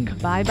Calling.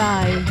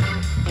 Bye-bye.